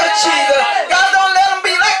name of Jesus. God, don't let them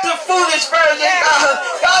be like the foolish virgin, God.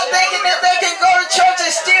 God, thinking that they can go to church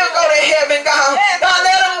and still go to heaven, God. God,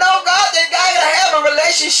 let them know, God, they got to have a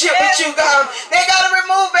relationship with you, God. They got to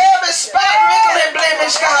remove every spot, wrinkle, and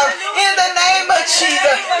blemish, God. In the name of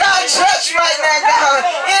Jesus. God, touch right now, God.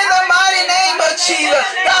 In the mighty name of Jesus.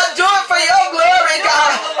 God, do it for your glory,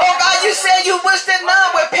 God. Oh, God, you said you wish that none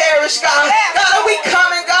would perish, God. God, are we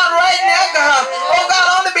coming, God, right now, God? Oh, God,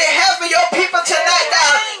 on the behalf of your people tonight,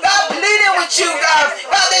 God. God, pleading with you, God.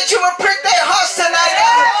 God, that you will prick their hearts tonight,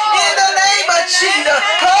 God. In the name of Jesus.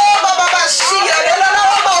 Oh, Baba,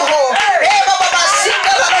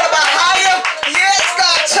 yes,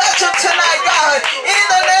 God, touch them tonight, God. In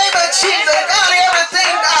the name of Jesus. God,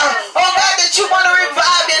 everything, God. Oh, God, that you want to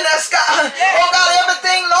revive in us, God. Oh, God,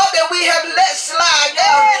 everything, Lord, that we have let slide,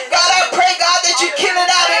 God. God, I pray, God, that you kill it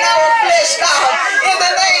out in our flesh, God. In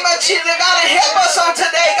the name of Jesus, God, and help us on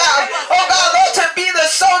today, God. Oh, God, Lord, to be the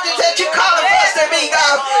soldiers that you calling us to be,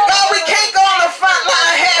 God. God, we can't go on the front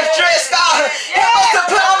line half-dressed, God. Help us to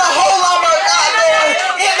put on the whole armor, God, Lord.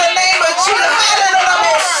 In the name of Jesus.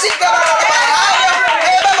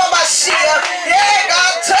 Yeah,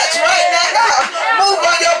 God, touch right now, God. Move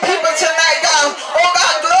on your people tonight, God. Oh,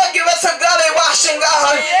 God, Lord, give us a gully washing,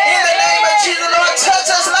 God. In the name of Jesus, Lord, touch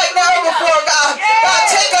us like never before, God. God,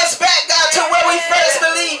 take us back, God, to where we first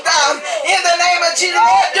believed, God. In the name of Jesus,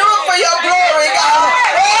 Lord, do it for your glory, God.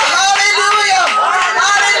 Oh, hallelujah.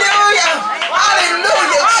 Hallelujah.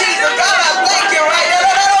 Hallelujah, Jesus. God, I thank you right now.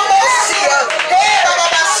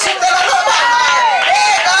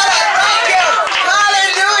 Hey, God, I thank you.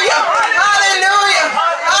 Hallelujah. Hallelujah.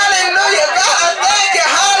 Hallelujah. God, I thank you.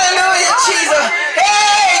 Hallelujah, Jesus.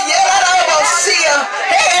 Hey,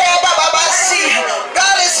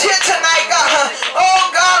 God is here tonight, God. Oh,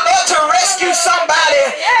 God, Lord, to rescue somebody.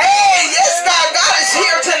 Hey, yes, God, God is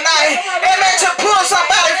here tonight. Amen. To pull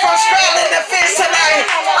somebody from straddling the fence tonight.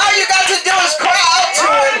 All you got to do is cry out to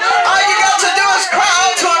him. All you got to do is cry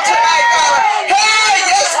out to him tonight, God. Hey,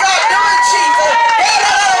 yes, God, do it, Jesus. Hey,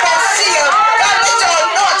 God, let your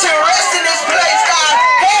anointing rest in this place, God.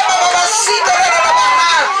 Hey,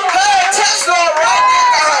 touch, Lord, right now,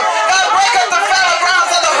 God. God, break up the fallow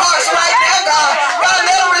grounds of the hearts right now, God. God,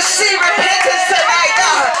 let them receive repentance tonight,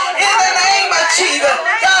 God. In the name of Jesus.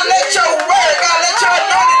 God, let your word, God, let your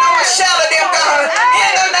anointing overshadow them, God.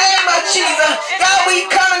 In the name of Jesus. God, we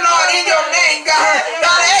coming, Lord, in your name, God.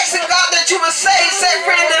 God, asking, God, that you will save, set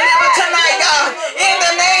free, and deliver tonight, God. In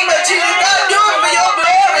the name of Jesus. God, do it for your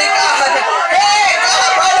glory, God. Hey,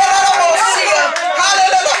 God, right now, hallelujah.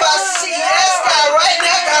 Yes, God, right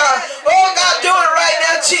now, God. Oh, God, do it right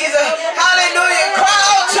now, Jesus. Hallelujah. Cry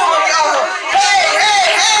out to him, y'all. Hey, hey,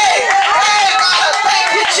 hey. Hey, God, thank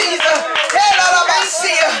you, Jesus. Hey,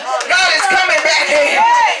 God is coming back here.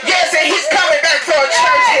 Yes, and he's coming back for a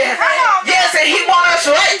church here. Yes, and he wants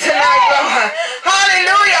us right tonight, Lord.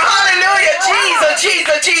 Hallelujah, hallelujah. Jesus,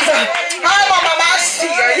 Jesus, Jesus. Hi, Mama, my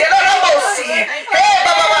seer. You know, hey,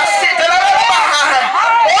 Mama, my seer. Oh,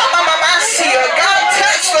 Mama, my seer. God,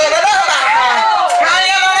 touch, Lord. Lord,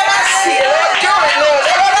 do it, Lord.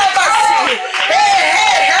 Hey,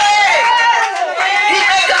 hey, hey. He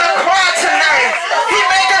making a cry tonight. He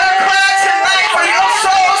making a cry tonight for your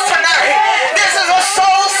souls tonight. This is a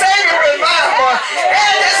soul saving revival.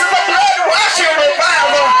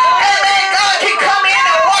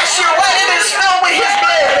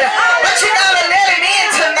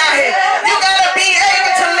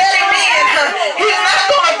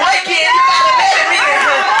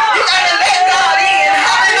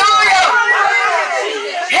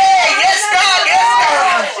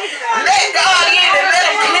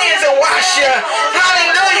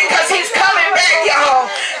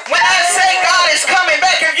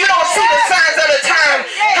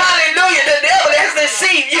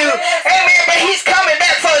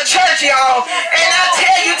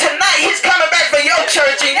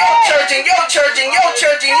 church, in your church, in your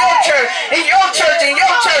church, in your church, in your church, in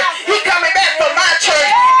your church. He coming back for my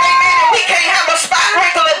church. Amen. And we can't have a spot,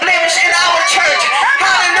 wrinkle, or blemish in our church.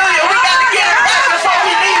 Hallelujah. We got to get it right before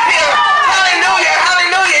we leave here. Hallelujah.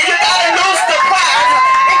 Hallelujah. You got to lose the pride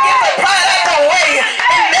and get the pride out the way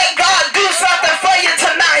and let God do something for you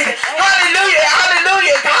tonight. Hallelujah.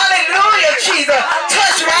 Hallelujah. Hallelujah, Jesus.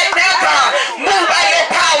 Touch right now, God. Move by your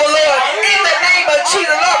power, Lord. In the name of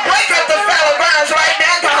Jesus, Lord, break up the fallow grounds right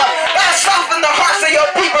now, God. God, soften the hearts of your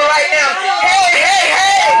people right now. Hey, hey,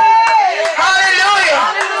 hey. Hallelujah.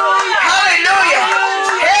 Hallelujah.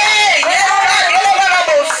 Hey, yes, God.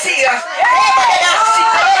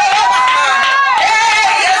 Hey,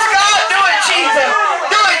 yes, God. Do it, Jesus.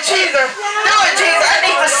 Do it, Jesus. Do it, Jesus. I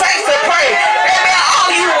need the saints to pray. Amen. All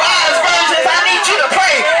you wise virgins, I need you to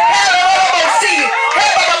pray.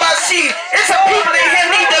 It's some people in here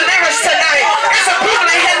need deliverance tonight. It's some people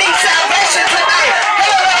in here need salvation tonight.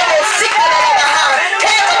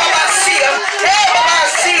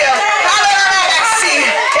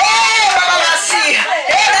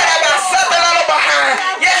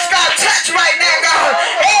 Yes, God, touch right now, God.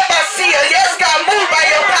 Yes, God, move by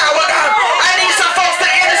your power, God. I need some folks to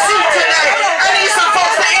intercede tonight. I need some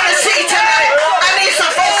folks to intercede tonight. I need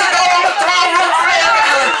some folks to go on the throne room floor,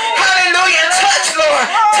 God. Hallelujah. Touch, Lord.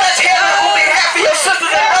 Touch heaven on behalf of your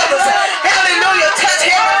sisters and brothers. Hallelujah. Touch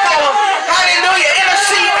heaven for them. Hallelujah.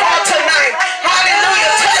 Intercede for them tonight.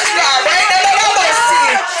 Hallelujah. Touch, God. Right now.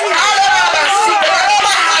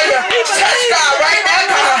 Touch, God, right now,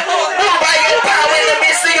 God. Move by your power in the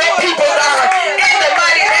midst of your people, God. In the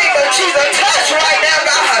mighty name of Jesus. Touch right now,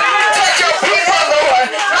 God. Touch your people, Lord.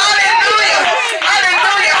 Hallelujah.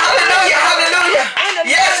 Hallelujah. Hallelujah. Hallelujah.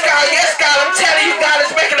 Yes, God. Yes, God. I'm telling you, God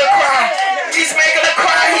is making a cry. He's making a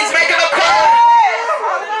cry. He's making a cry.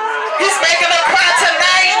 He's making a cry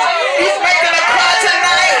tonight. He's making a cry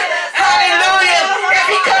tonight. Hallelujah. If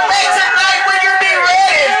he come back tonight, will you be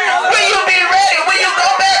ready? Will you be ready? Will you go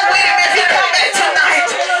back with him if he come back tonight?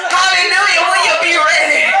 Hallelujah. Will you be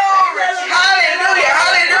ready? Hallelujah.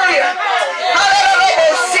 Hallelujah.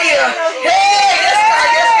 Hallelujah. Hey, yes, God.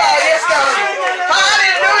 Yes, God. Yes, God.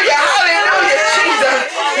 Hallelujah. Hallelujah. Jesus.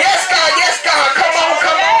 Yes, God. Yes, God. Come on.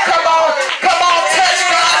 Come on. Come on. Come on. Touch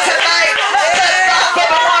God tonight. Touch God for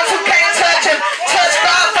the ones who can't touch him. Touch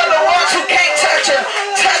God for the ones who can't touch him.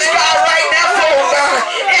 Touch God right now for him, God.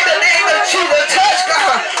 In the name of Jesus, touch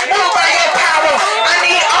God. Move by your power. I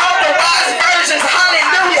need all the wise virgins.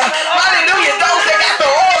 Hallelujah. Hallelujah. Those that got the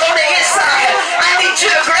oil on the inside. I need you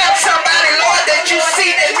to grab somebody, Lord, that you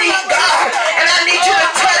see that need God. And I need you to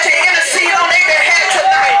touch and intercede on their behalf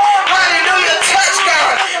tonight. Hallelujah. Touch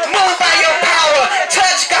God. Move by your power.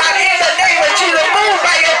 Touch God in the name of Jesus. Move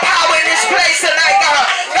by your power in this place tonight, God.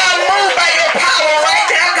 God, move by your power right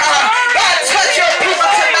now, God. God, touch your people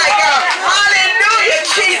tonight, God. Hallelujah,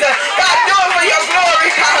 Jesus. God, do it for your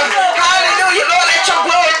glory, God. Hallelujah, Lord, let your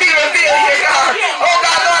glory be revealed here, God. Oh,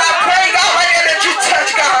 God, Lord, I pray, God, right now that you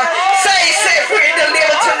touch, God. Save, set free, and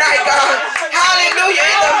deliver tonight, God. Hallelujah,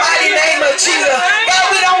 in the mighty name of Jesus. God,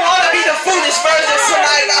 we don't want to be the foolish virgins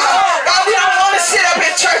tonight, God. God, we don't want to sit up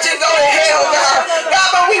in church and go to hell, God. God,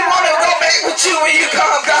 but we want to go back with you when you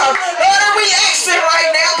come, God. Lord, and we ask it right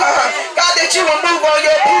now, God. God, that you will move on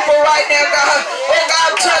your people right now, God. Oh, God,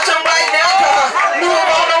 touch them right now, God. Move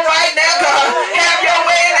on them right now, God. Have your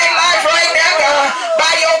way in their life right now, God.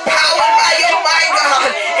 By your power, by your might, God.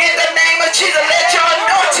 In the name of Jesus, let your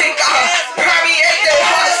anointing, God, permeate their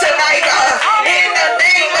hearts tonight, God. In the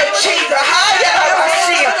name of Jesus.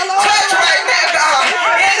 Touch right now, God.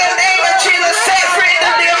 In the name of Jesus, set free and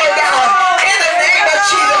deliver, God. In the name of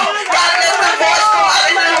Jesus. God, let the voice go out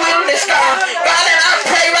in the wilderness, God. God, and I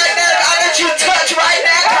pray right now, God, that you touch right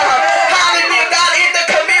now, God. Hallelujah, God.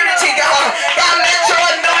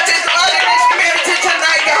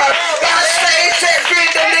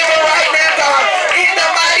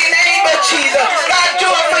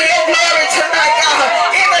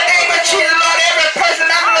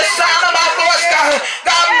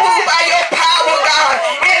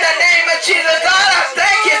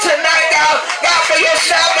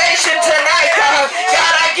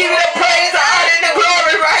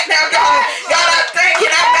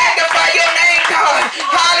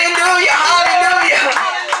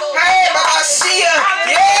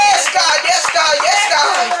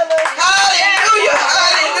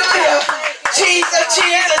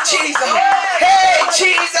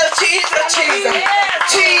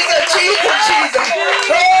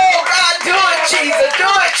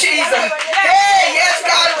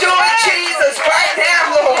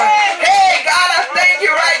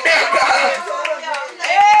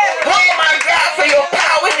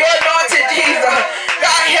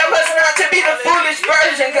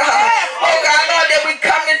 Foolish version, God. Oh God, Lord, that we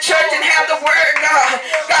come to church and have the word, God.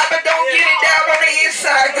 God, but don't get it down on the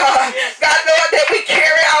inside, God. God, Lord, that we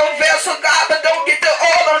carry our vessel, God, but don't get the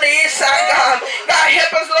oil on the inside, God. God,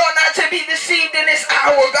 help us, Lord, not to be deceived in this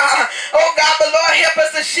hour, God. Oh God, but Lord, help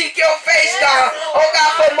us to seek your face, God. Oh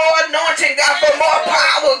God, for more anointing, God, for more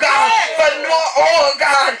power, God, for more oil,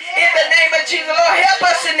 God. In the name of Jesus, Lord, help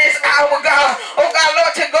us in this hour, God. Oh God,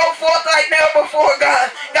 Lord, to go forth like never before,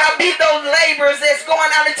 God. God, be those laborers that's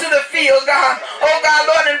going out into the field, God. Oh God,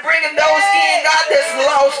 Lord, and bringing those in, God, that's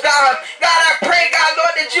lost, God. God, I pray, God,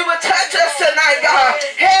 Lord, that you would touch us tonight, God.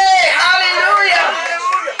 Hey, hallelujah.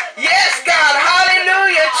 Yes, God.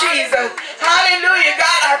 Hallelujah, Jesus. Hallelujah,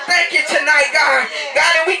 God. I thank you tonight, God.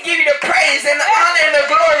 God, and we give you the praise and the honor and the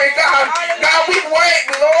glory, God. God, we wait,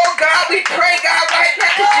 Lord, God. We pray, God, right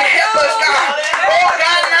now that you help us, God. Oh,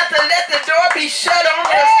 God, not to let the door be shut on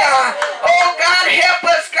us, God. Oh, God, help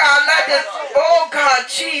us, God. Not to, oh, God,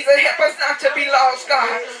 Jesus, help us not to be lost,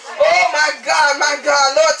 God. Oh, my God.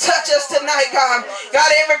 Lord, touch us tonight, God. God,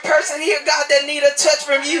 every person here, God, that need a touch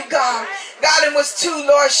from you, God. God, it was too,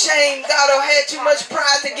 Lord, shame, God, or had too much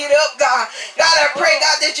pride to get up, God. God, I pray,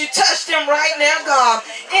 God, that you touch them right now, God.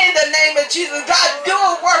 In the name of Jesus, God, do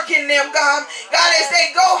a work in them, God. God, as they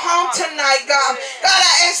go home tonight, God. God,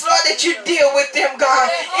 I ask, Lord, that you deal with them, God.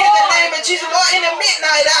 In the name of Jesus, Lord, in the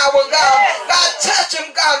midnight hour, God. God, touch them,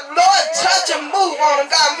 God. Lord, touch them, move on them,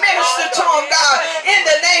 God. Minister to them, God. In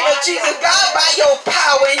the name of Jesus, God, by your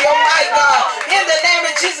power and your might, God. In the name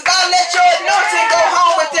of Jesus, God, let your anointing go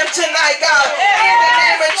home with them tonight, God. In the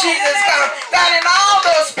name of Jesus, God. God, and all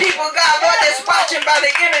those people, God, Lord, that's watching by the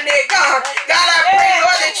internet, God. God, I pray,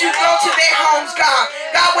 Lord, that you go to their homes, God.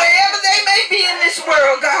 God, wherever they may be in this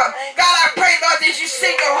world, God. God, I pray, Lord, that you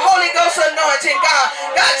send your Holy Ghost anointing, God.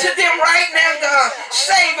 God, to them right now, God.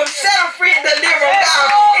 Save them, set them free, and deliver them, God.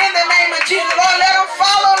 In the name of Jesus, Lord, let them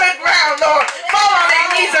fall on the ground, Lord. Fall on their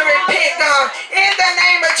knees and repent, God. In the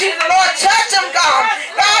name of Jesus, Lord, touch them, God.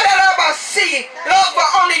 God, let them see, Lord, for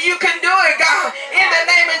only you can do it, God. In the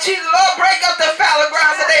name of Jesus, Lord, break up the fallow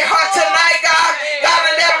grounds of their heart tonight, God. God,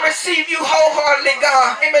 and let them receive you wholeheartedly,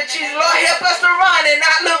 God. In the name of Jesus, Lord, help us to run and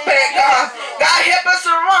not look back, God. God, help us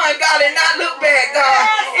to run, God, and not look back, God.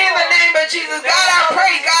 In the name of Jesus, God, I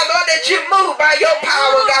pray, God, Lord, that you move by your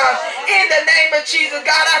power, God. In the name of Jesus,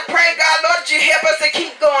 God, I pray, God, Lord, that you help us to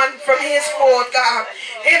keep going from henceforth, God.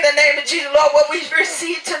 In the name of Jesus, Lord, what we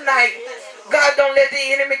receive tonight, God, don't let the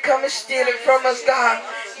enemy come and steal it from us, God.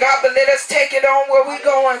 God, but let us take it on where we're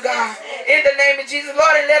going, God. In the name of Jesus,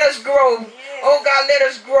 Lord, and let us grow. Oh, God, let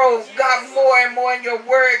us grow, God, more and more in your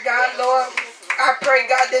word, God, Lord. I pray,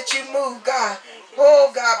 God, that you move, God.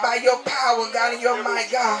 Oh, God, by your power, God, and your might,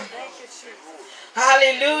 God.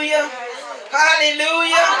 Hallelujah.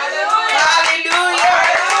 Hallelujah. Hallelujah.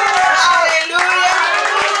 Hallelujah.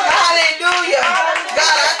 Hallelujah.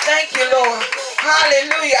 God, I thank you, Lord.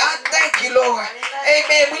 Hallelujah. I thank you, Lord.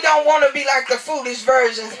 Amen. We don't want to be like the foolish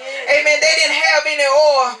version. Amen. They didn't have any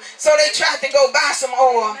oil, so they tried to go buy some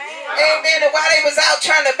oil. Amen. And while they was out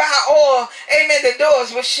trying to buy oil, amen, the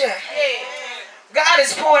doors were shut. God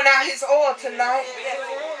is pouring out his oil tonight,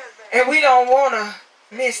 and we don't want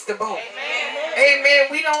to miss the boat. Amen.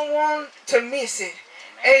 We don't want to miss it.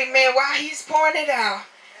 Amen. While he's pouring it out,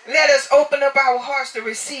 let us open up our hearts to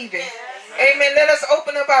receive it. Amen. Let us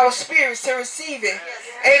open up our spirits to receive it.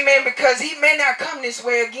 Amen. Because he may not come this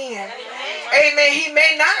way again. Amen. He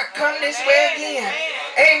may not come this way again.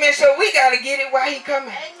 Amen. So we got to get it while he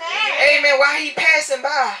coming. Amen. While he passing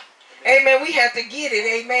by. Amen. We have to get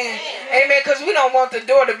it. Amen. Amen. Because we don't want the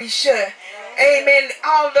door to be shut. Amen.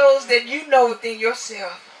 All those that you know within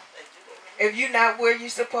yourself. If you're not where you're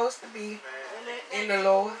supposed to be in the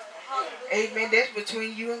Lord. Amen. That's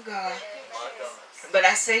between you and God. But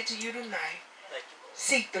I say to you tonight,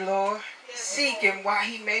 seek the Lord. Seek him while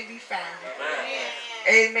he may be found.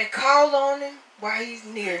 Amen. Call on him while he's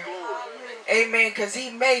near. Amen. Because he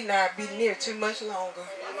may not be near too much longer.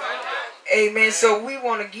 Amen. So we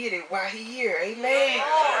want to get it while he's here. Amen.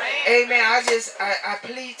 Amen. I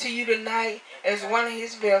plead to you tonight as one of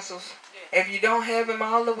his vessels. If you don't have him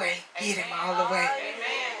all the way, get him all the way.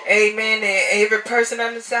 Amen. And every person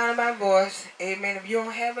under the sound of my voice, amen. If you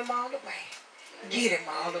don't have him all the way, get him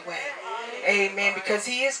all the way. Amen. Because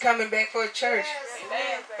he is coming back for a church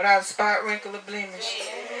without a spot, wrinkle, or blemish.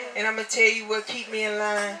 And I'm going to tell you what keep me in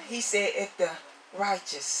line. He said, if the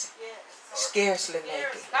righteous scarcely make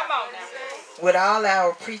it. With all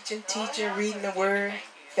our preaching, teaching, reading the word,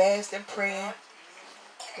 fasting, praying,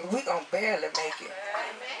 we're going to barely make it.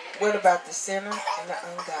 What about the sinner and the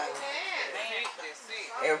ungodly?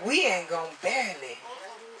 And we ain't going to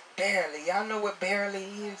barely. Y'all know what barely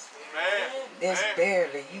is? That's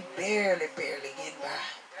barely. You barely get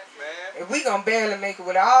by. If we gonna barely make it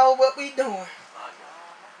with all what we doing,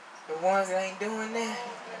 the ones that ain't doing that,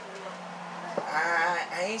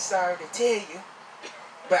 I ain't sorry to tell you,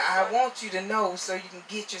 but I want you to know so you can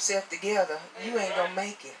get yourself together. You ain't gonna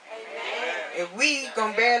make it. If we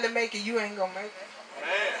gonna barely make it, you ain't gonna make it.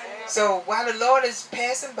 So while the Lord is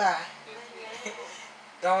passing by,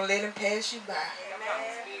 don't let him pass you by.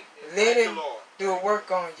 Let him do a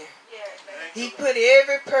work on you. He put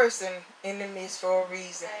every person in the midst for a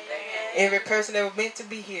reason. Every person that was meant to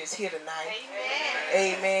be here is here tonight.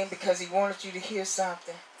 Amen. Because he wanted you to hear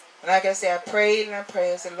something. Like I said, I prayed and I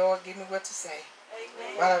prayed. I said, Lord, give me what to say.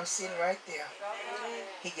 While I was sitting right there,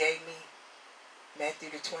 he gave me Matthew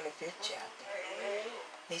the 25th chapter.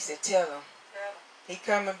 He said, tell him he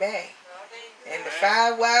coming back. And the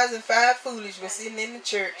 5 wise and 5 foolish were sitting in the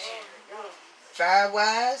church. 5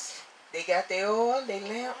 wise, they got their oil, their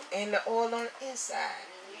lamp, and the oil on the inside.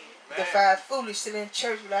 The 5 foolish sitting in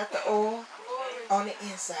church without the oil on the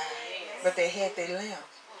inside. But they had their lamp.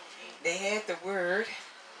 They had the word,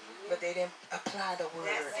 but they didn't apply the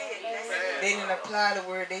word. They didn't apply the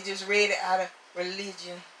word. They just read it out of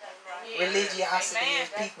religiosity, as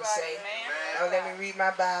people say. Oh, let me read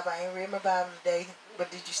my Bible. I ain't read my Bible today. But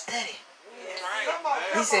did you study?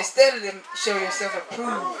 He said, study to show yourself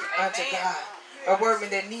approved unto God. A workman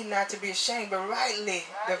that need not to be ashamed, but rightly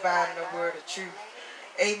dividing the word of truth.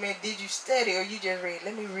 Amen. Did you study or you just read?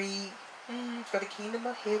 Let me read. For the kingdom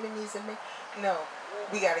of heaven is in me. No,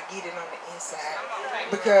 we got to get it on the inside.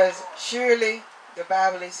 Because surely the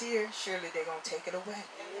Bible is here. Surely they're going to take it away.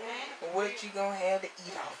 What you going to have to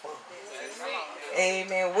eat off of?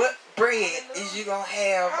 Amen. What bread is you going to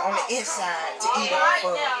have on the inside to eat off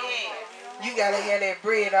of? You got to have that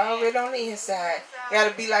bread already on the inside. You got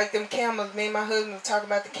to be like them camels. Me and my husband was talking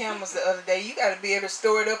about the camels the other day. You got to be able to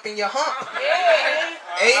store it up in your hump.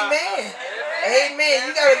 Amen. Amen.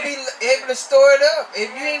 You got to be able to store it up. If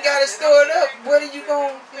you ain't got to store it up, what are you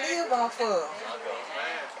going to live off of?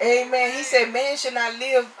 Amen. He said, man should not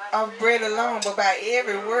live off bread alone, but by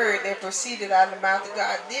every word that proceeded out of the mouth of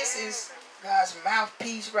God. This is God's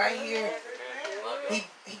mouthpiece right here. He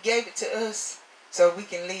gave it to us so we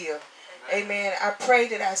can live. Amen. I pray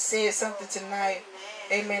that I said something tonight,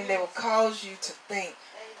 amen, that will cause you to think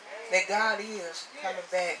that God is coming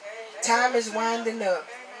back. Time is winding up.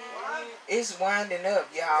 It's winding up,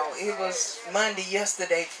 y'all. It was Monday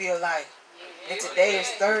yesterday, feel like. And today is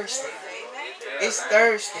Thursday. It's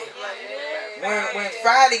Thursday. When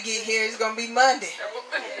Friday get here, it's going to be Monday.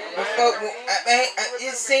 Before,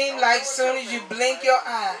 it seems like as soon as you blink your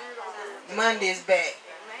eye, Monday is back.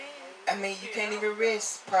 I mean, you can't even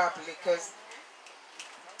rest properly because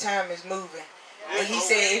time is moving. And he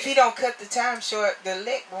said, if he don't cut the time short, the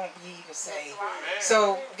elect won't be even saved.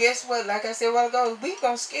 So, guess what? Like I said a while ago, we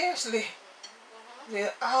going to scarcely.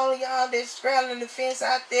 All of y'all that's straddling the fence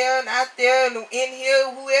out there and in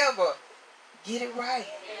here, whoever, get it right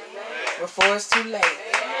before it's too late.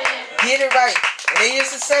 Get it right. And they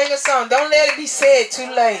used to sing a song, don't let it be said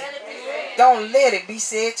too late. Don't let it be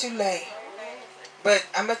said too late. But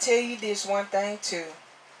I'm going to tell you this one thing too.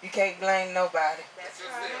 You can't blame nobody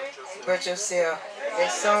but yourself.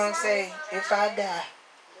 That song say, if I die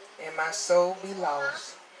and my soul be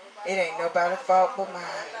lost, it ain't nobody's fault but mine.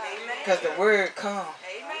 Because the word come.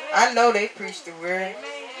 I know they preach the word.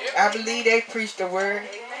 I believe they preach the word.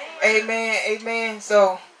 Amen. Amen.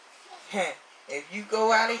 So, if you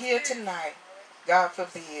go out of here tonight, God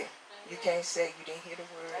forbid, you can't say you didn't hear the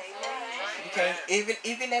word. You can't,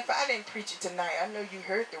 even if I didn't preach it tonight, I know you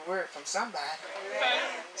heard the word from somebody.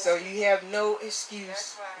 So you have no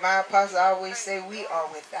excuse. My apostle always say we are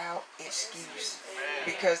without excuse.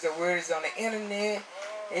 Because the word is on the internet.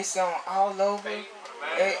 It's on all over.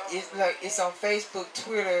 It's on Facebook,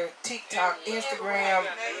 Twitter, TikTok, Instagram,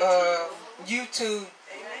 YouTube,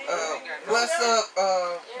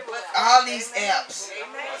 WhatsApp, all these apps.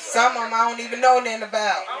 Some of them I don't even know nothing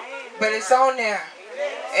about. But it's on there.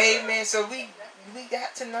 Amen. So we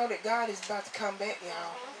got to know that God is about to come back,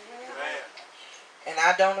 y'all. And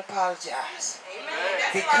I don't apologize.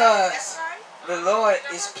 Because the Lord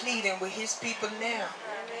is pleading with his people now.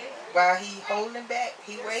 While he holding back,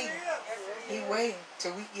 he waiting. He waiting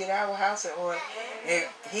till we get our house in order. If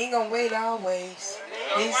he ain't going to wait always.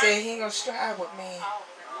 He said he ain't going to strive with me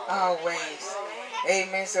always.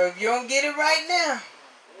 Amen. So if you don't get it right now,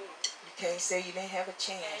 you can't say you didn't have a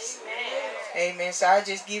chance. Amen. So I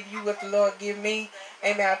just give you what the Lord give me.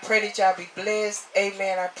 Amen. I pray that y'all be blessed.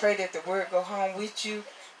 Amen. I pray that the word go home with you.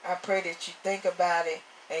 I pray that you think about it.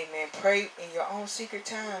 Amen. Pray in your own secret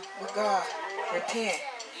time with God. Repent.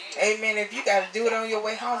 Amen. If you got to do it on your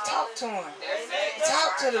way home, talk to him.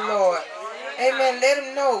 Talk to the Lord. Amen. Let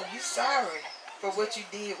him know you sorry for what you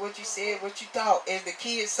did, what you said, what you thought. As the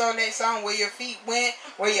kids sung that song, where your feet went,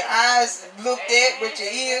 where your eyes looked at, what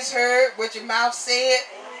your ears heard, what your mouth said,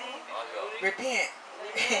 repent.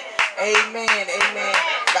 Amen. Amen.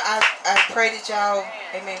 But I pray that y'all,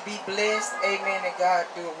 amen, be blessed. Amen. And God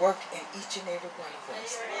do a work in each and every one of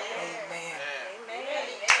us. Amen.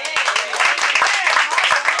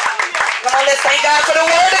 Come on, let's thank God for the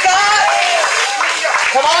word of God.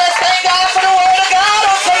 Come on, let's thank God for the word of God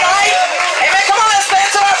on tonight. Amen. Come on, let's stand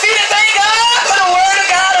to our feet and thank God for the word of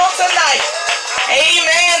God on tonight.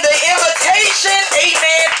 Amen. The invitation,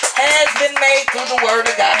 amen, has been made through the word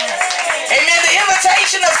of God. Amen. The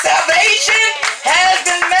invitation of salvation has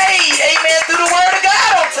been made, amen, through the word of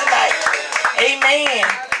God on tonight. Amen.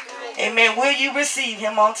 Amen. Will you receive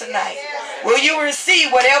him on tonight? Will you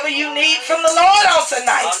receive whatever you need from the Lord on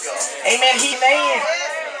tonight? Amen. Amen.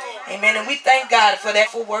 Amen. And we thank God for that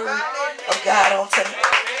for word of God on tonight.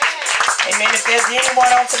 Amen. If there's anyone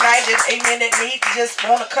on tonight that, amen, that needs to just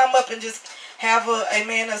want to come up and just have a,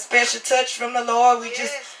 amen, a special touch from the Lord, we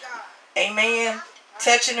just, amen,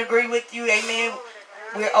 touch and agree with you. Amen.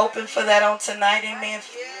 We're open for that on tonight. Amen.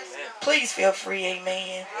 Please feel free.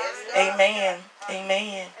 Amen. Amen.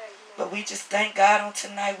 Amen. But we just thank God on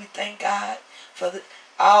tonight. We thank God for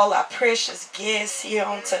all our precious guests here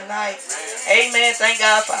on tonight. Amen. Thank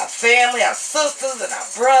God for our family, our sisters, and our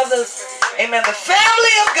brothers. Amen. The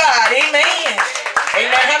family of God. Amen.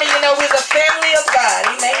 Amen. How many of you know we're the family of God?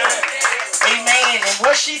 Amen. Amen. And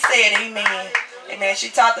what she said, amen. Amen. She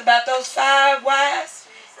talked about those 5 wise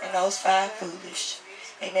and those 5 foolish.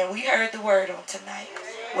 Amen. We heard the word on tonight.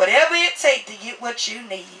 Whatever it takes to get what you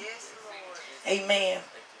need. Amen.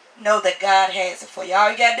 Know that God has it for you.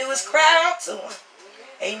 All you got to do is cry out to him.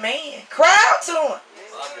 Amen. Cry out to him.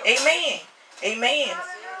 Amen. Amen.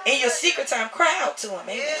 In your secret time, cry out to him.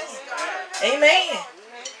 Amen. Amen.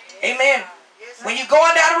 Amen. When you're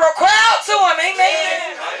going down the road, cry out to him.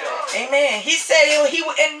 Amen. Amen. He said he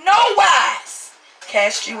will in no wise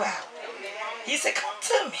cast you out. He said, come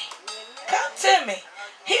to me. Come to me.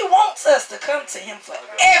 He wants us to come to him for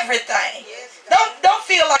everything. Don't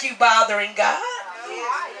feel like you bothering God.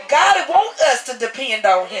 God wants us to depend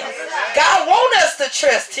on him. God wants us to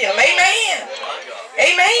trust him. Amen.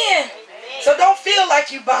 Amen. So don't feel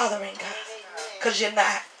like you bothering God. Because you're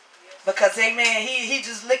not. Because, amen, he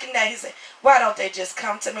just looking at, he said, why don't they just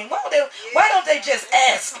come to me? Why don't they just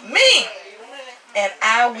ask me? And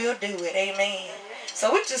I will do it. Amen.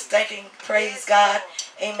 So we're just thanking, praise God,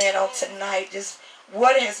 amen, on tonight. Just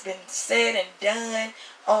what has been said and done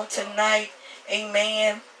on tonight.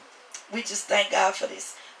 Amen. We just thank God for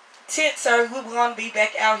this 10th service. We're going to be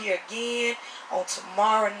back out here again on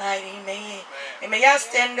tomorrow night. Amen. Amen. Y'all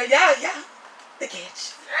stand there. Y'all. Look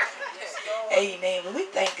at you. Amen. But we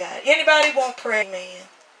thank God. Anybody want prayer? Amen.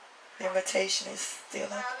 The invitation is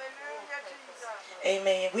still up.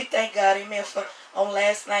 Amen. We thank God. Amen. For on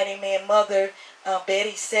last night. Amen. Mother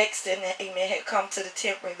Betty Sexton. Amen. Had come to the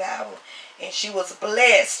tent revival. And she was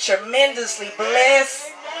blessed. Tremendously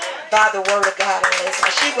blessed by the word of God on last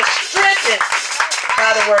night. She was strengthened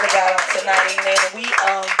by the word of God on tonight. Amen. And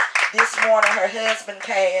we this morning her husband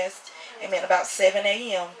passed. Amen. About 7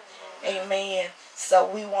 a.m. Amen. So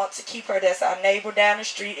we want to keep her. That's our neighbor down the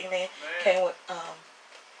street. Amen. Came with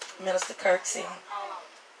Minister Kirksey.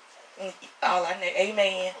 All our neighbors.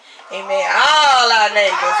 Amen. Amen. All our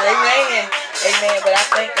neighbors. Amen. Amen. But I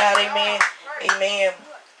thank God. Amen. Amen.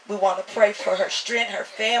 We want to pray for her strength, her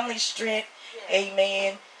family's strength.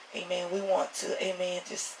 Amen. Amen. We want to, amen,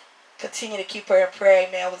 just continue to keep her in prayer.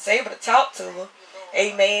 Amen. I was able to talk to her.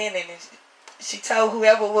 Amen. And she told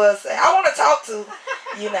whoever it was, I want to talk to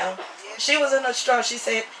her. You know. She was in a struggle. She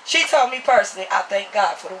said, she told me personally, I thank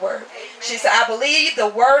God for the word. She said, I believe the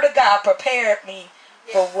word of God prepared me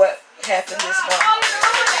for what happened this morning.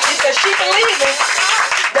 She said she believed me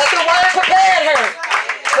that the word prepared her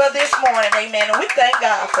for this morning. Amen. And we thank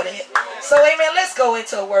God for that. So, amen, let's go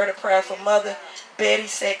into a word of prayer for Mother Betty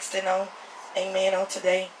Sexton on, amen, on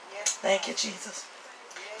today. Thank you, Jesus.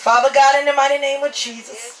 Father God, in the mighty name of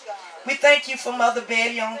Jesus, we thank you for Mother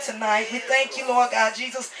Betty on tonight. We thank you, Lord God,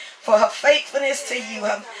 Jesus, for her faithfulness to you.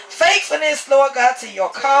 Her faithfulness, Lord God, to your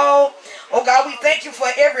call. Oh God, we thank you for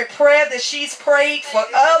every prayer that she's prayed for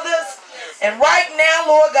others. And right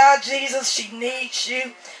now, Lord God, Jesus, she needs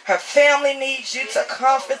you. Her family needs you to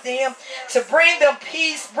comfort them, to bring them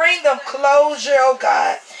peace, bring them closure, oh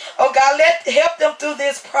God. Oh God, help them through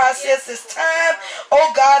this process, this time,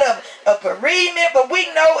 oh God, of bereavement. But we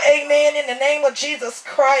know, amen, in the name of Jesus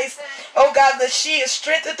Christ, oh God, that she is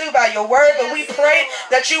strengthened through by your word. But we pray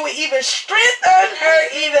that you would even strengthen her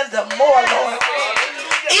even the more, Lord.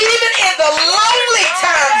 Even in the lonely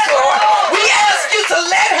times, Lord, we ask you to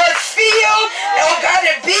let her feel, oh God,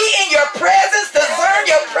 and be in your presence, discern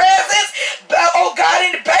your presence, oh God,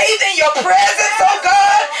 and bathe in your presence, oh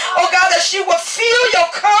God, that she will feel your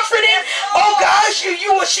comforting, oh God,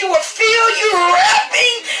 she will feel you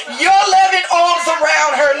wrapping your loving arms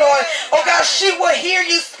around her, Lord. Oh God, she will hear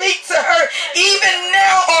you speak to her even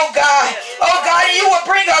now, oh God, you will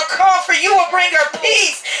bring her comfort, you will bring her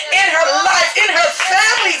peace in her life, in her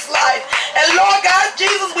family's life. And Lord God,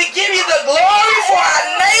 Jesus, we give you the glory for our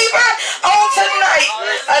neighbor on tonight,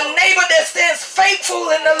 a neighbor that stands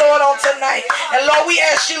faithful in the Lord on tonight. And Lord, we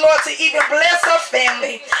ask you, Lord, to even bless her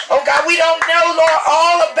family. Oh God, we don't know, Lord,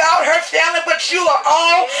 all about her family, but you are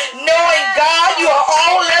all knowing God, you are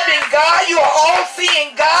all loving God, you are all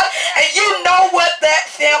seeing God, and you know what that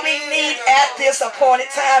family needs at this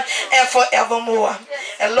appointed time and forevermore.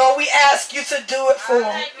 And Lord, we ask you to do it for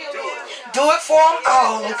them. Do it for them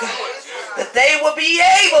all, oh God, that they will be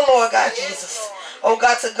able, Lord God Jesus, oh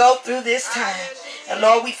God, to go through this time. And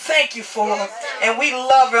Lord, we thank you for them, and we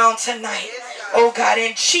love her on tonight. Oh God,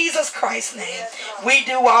 in Jesus Christ's name, we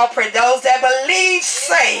do all pray. Those that believe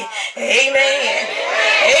say, amen.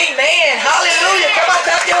 Amen. Hallelujah. Come on,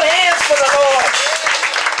 clap your hands for the Lord.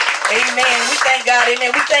 Amen. We thank God,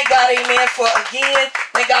 amen. We thank God, amen, for again.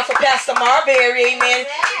 Thank God for Pastor Marbury, amen,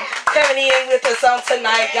 coming in with us on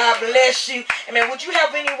tonight. God bless you. Amen. Would you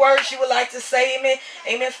have any words you would like to say, amen?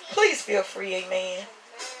 Amen. Please feel free, amen. Amen.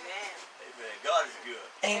 God is good.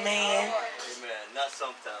 Amen. Amen. Not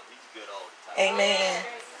sometimes. He's good all the time. Amen.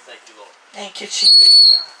 Thank you, Lord. Thank you,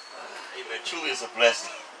 Jesus. Amen. Truly it's a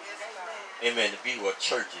blessing. Amen. To be where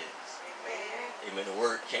church is. Amen. The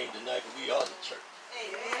word came tonight, but we are the church.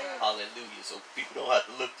 Hallelujah. So people don't have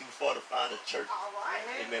to look too far to find a church.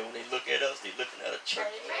 Amen. When they look at us, they're looking at a church.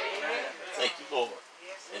 Thank you, Lord.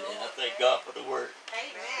 And I thank God for the word.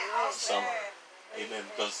 Summer. Amen.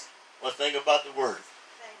 Because one thing about the word,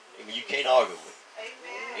 amen, you can't argue with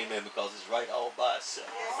it. Amen. Because it's right all by itself.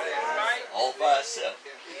 All by itself.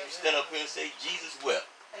 You stand up here and say, Jesus wept.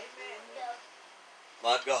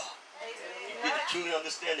 My God. You get to truly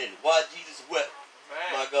understand it. Why Jesus wept.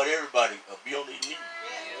 My God, everybody will be on their knees.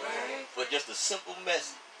 But just a simple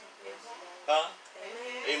message. Huh?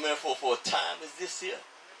 Amen. For a time as this here.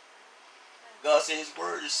 God said his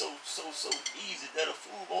word is so easy that a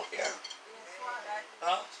fool won't err.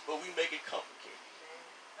 Huh? But we make it complicated.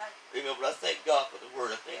 Amen. But I thank God for the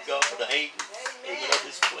word. I thank God for the angels. Amen. Of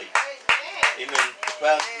this place. Amen. The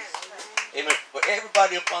pastors. Amen. For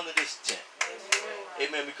everybody up under this tent.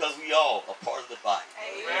 Amen. Because we all are part of the body.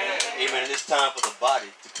 Amen. And it's time for the body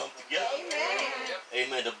to come together.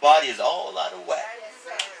 Amen. The body is all out of whack.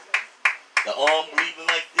 The arm believing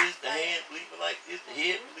like this, the hand believing like this, the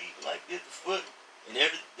head believing like this, the foot, and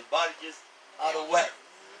the body just out of whack.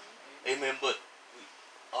 Amen. But we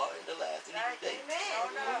are in the last and evil days.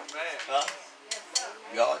 Huh?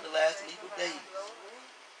 We are in the last and evil days.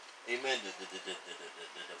 Amen.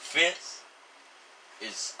 The fence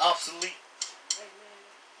is obsolete.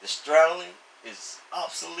 The straddling is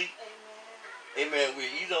obsolete. Amen. We're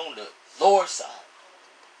either on the Lord's side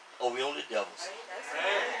or we're on the devil's side.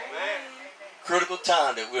 Critical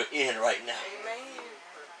time that we're in right now.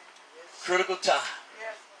 Critical time.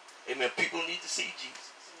 Amen. People need to see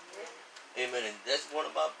Jesus. Amen. And that's one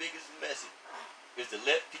of my biggest messages, is to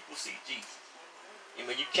let people see Jesus.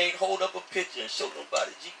 Amen. You can't hold up a picture and show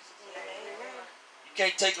nobody Jesus. You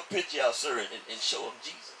can't take a picture out, sir, and show them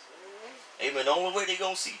Jesus. Amen. The only way they're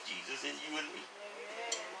going to see Jesus is you and me.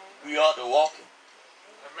 We are to walk him.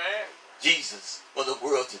 Jesus for the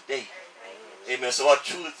world today. Amen. So I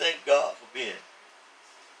truly thank God for being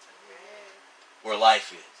where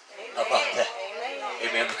life is. How about that?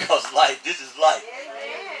 Amen. Because life, this is life.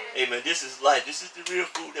 Amen. This is life. This is the real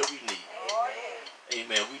food that we need.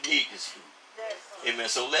 Amen. We need this food. Amen.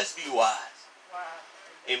 So let's be wise.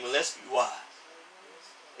 Amen. Let's be wise.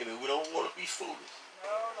 Amen. We don't want to be foolish.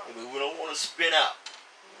 Amen. We don't want to spin out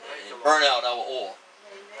and burn out our oil.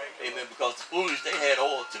 Amen. Because the foolish, they had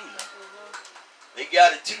oil too now. They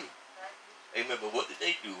got it too. Amen. But what did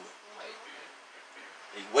they do with it?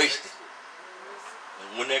 They wasted it.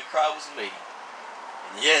 And when that cry was made,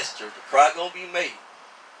 and yes, church, the cry gonna be made.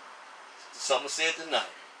 Someone said tonight,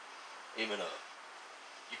 amen.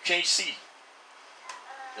 You can't see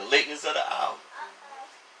the lateness of the hour.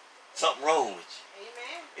 Something wrong with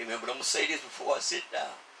you. Amen. But I'm gonna say this before I sit down.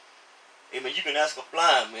 Amen. You can ask a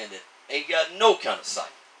blind man that ain't got no kind of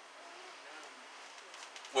sight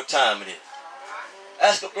what time it is.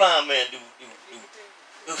 Ask a blind man, do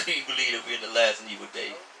he believe that we're in the last and evil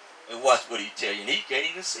days? And watch what he tell you. And he can't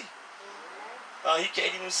even see. He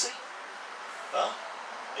can't even see.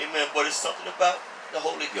 Amen. But it's something about the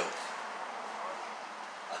Holy Ghost.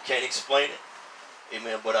 I can't explain it.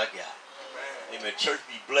 Amen. But I got it. Amen. Church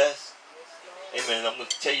be blessed. Amen. I'm going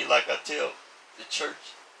to tell you like I tell the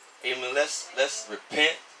church. Amen. Let's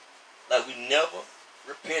repent like we never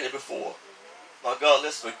repented before. My God,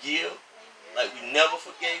 let's forgive like we never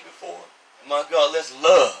forgave before. My God, let's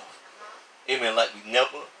love. Amen. Like we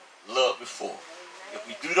never loved before. If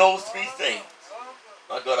we do those three things,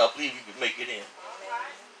 my God, I believe we can make it in.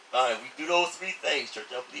 If we do those three things, church,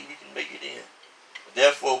 I believe we can make it in.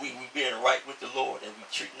 Therefore, we being right with the Lord and we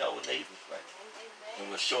treating our neighbors right. And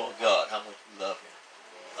we're showing God how much we love him.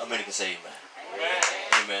 How many can say amen? Amen.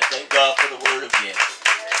 Amen. Thank God for the word again.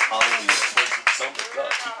 Hallelujah. Praise him. Some of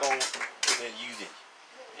God keep on, amen, using it.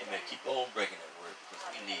 Amen. Keep on breaking that word because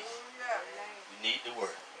we need it. We need the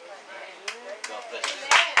word. God bless you.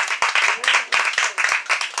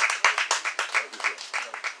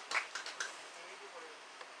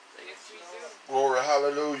 Glory,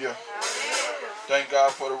 hallelujah. Thank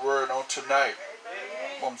God for the word on tonight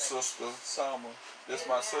from Sister Summer. This is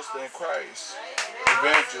my sister in Christ,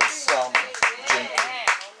 Evangelist Jenkins.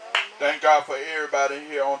 Thank God for everybody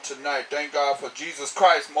here on tonight. Thank God for Jesus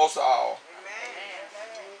Christ most of all.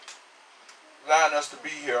 Allowing us to be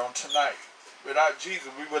here on tonight. Without Jesus,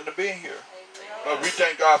 we wouldn't have been here. But we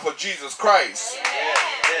thank God for Jesus Christ.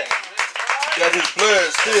 That his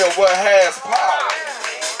blood still what has power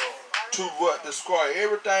to what destroy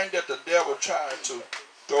everything that the devil tried to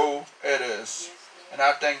throw at us. And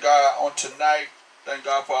I thank God on tonight. Thank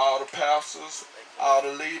God for all the pastors, all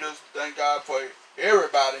the leaders. Thank God for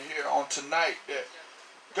everybody here on tonight that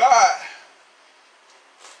God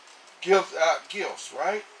gives out gifts,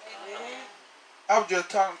 right? I was just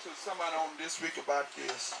talking to somebody on this week about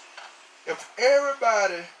this. If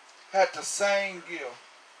everybody had the same gift,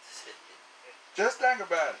 just think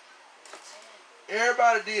about it.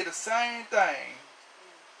 Everybody did the same thing,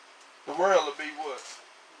 the world would be what?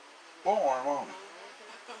 Born, won't it?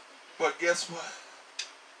 But guess what?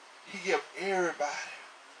 He give everybody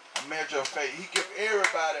a measure of faith. He give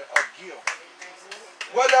everybody a gift.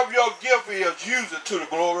 Whatever your gift is, use it to the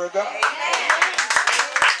glory of God.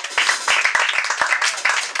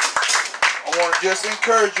 I want to just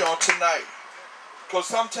encourage you on tonight. Because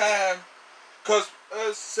sometimes, because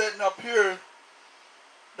us sitting up here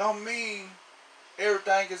don't mean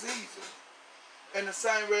everything is easy. In the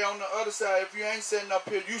same way on the other side, if you ain't sitting up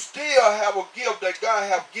here, you still have a gift that God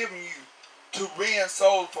have given you to win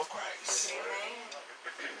souls for Christ.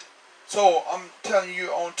 So I'm telling you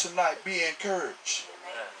on tonight, be encouraged.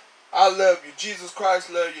 I love you. Jesus Christ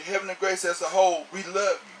love you. Heaven and grace as a whole, we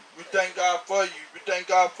love you. We thank God for you. We thank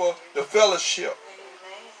God for the fellowship.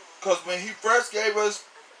 Because when he first gave us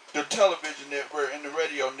the television network and the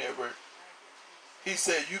radio network, he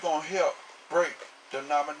said, you're going to help break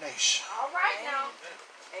denomination. All right now.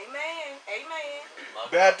 Amen. Amen.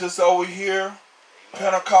 Baptists over here.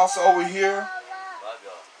 Pentecost over here.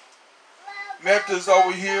 Methodists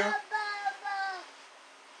over here.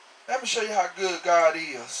 Let me show you how good God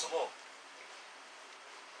is.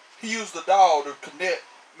 He used the dog to connect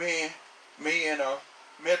me and a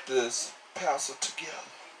Methodist pastor together.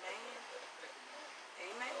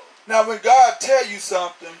 Amen. Now when God tell you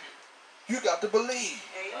something, you got to believe.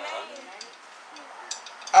 Amen.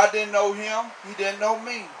 I didn't know him, he didn't know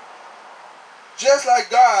me. Just like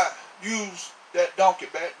God used that donkey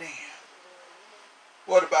back then.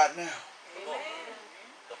 What about now? Amen.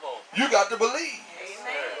 You got to believe.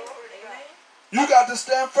 Amen. You got to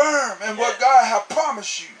stand firm in what God has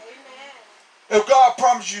promised you. If God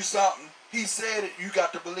promised you something, he said it, you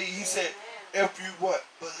got to believe. He said, if you what?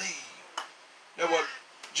 Believe. That's what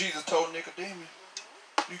Jesus told Nicodemus.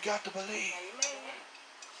 You got to believe.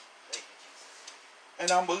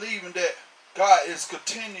 And I'm believing that God is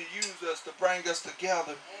continuing to use us to bring us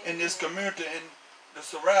together in this community and the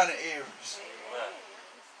surrounding areas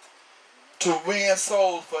to win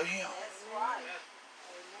souls for him.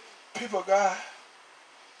 People of God,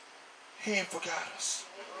 he ain't forgot us.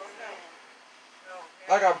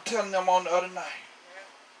 Like I was telling them on the other night.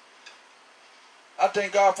 I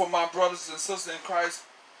thank God for my brothers and sisters in Christ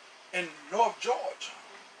in North Georgia.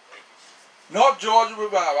 North Georgia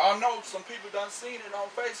Revival. I know some people done seen it on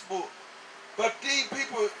Facebook. But these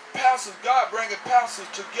people, pastors, God bringing pastors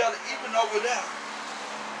together even over there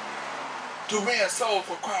to win souls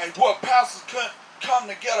for Christ. What pastors couldn't come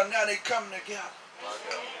together, now they coming together.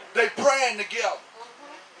 They praying together.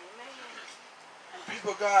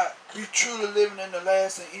 People of God, we truly living in the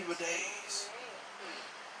last and evil days.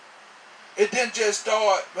 It didn't just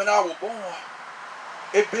start when I was born.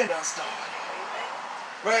 It been done started.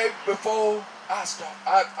 Right before I started.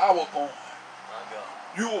 I was born.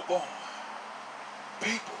 You were born.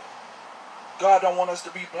 People, God don't want us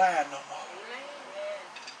to be blind no more.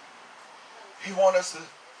 He wants us to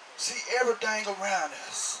see everything around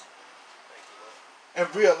us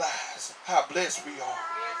and realize how blessed we are.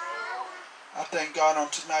 I thank God on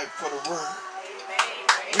tonight for the word.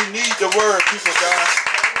 We need the word, people of God.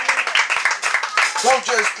 Don't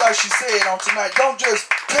just, like she said on tonight, don't just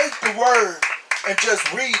take the word and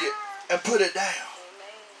just read it and put it down.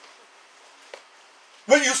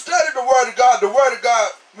 When you study the word of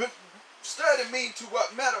God, study means to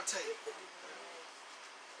what? Meditate.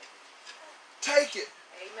 Take it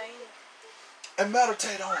and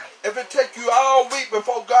meditate on it. If it take you all week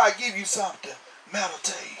before God give you something,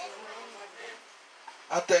 meditate.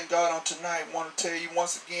 I thank God on tonight. I want to tell you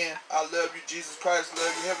once again, I love you. Jesus Christ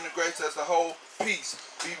love you. Heaven and grace as a whole. Peace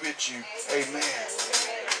be with you. Amen.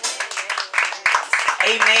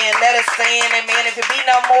 Amen. Let us stand. Amen. If it be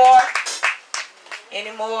no more,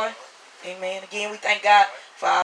 anymore. Amen. Again, we thank God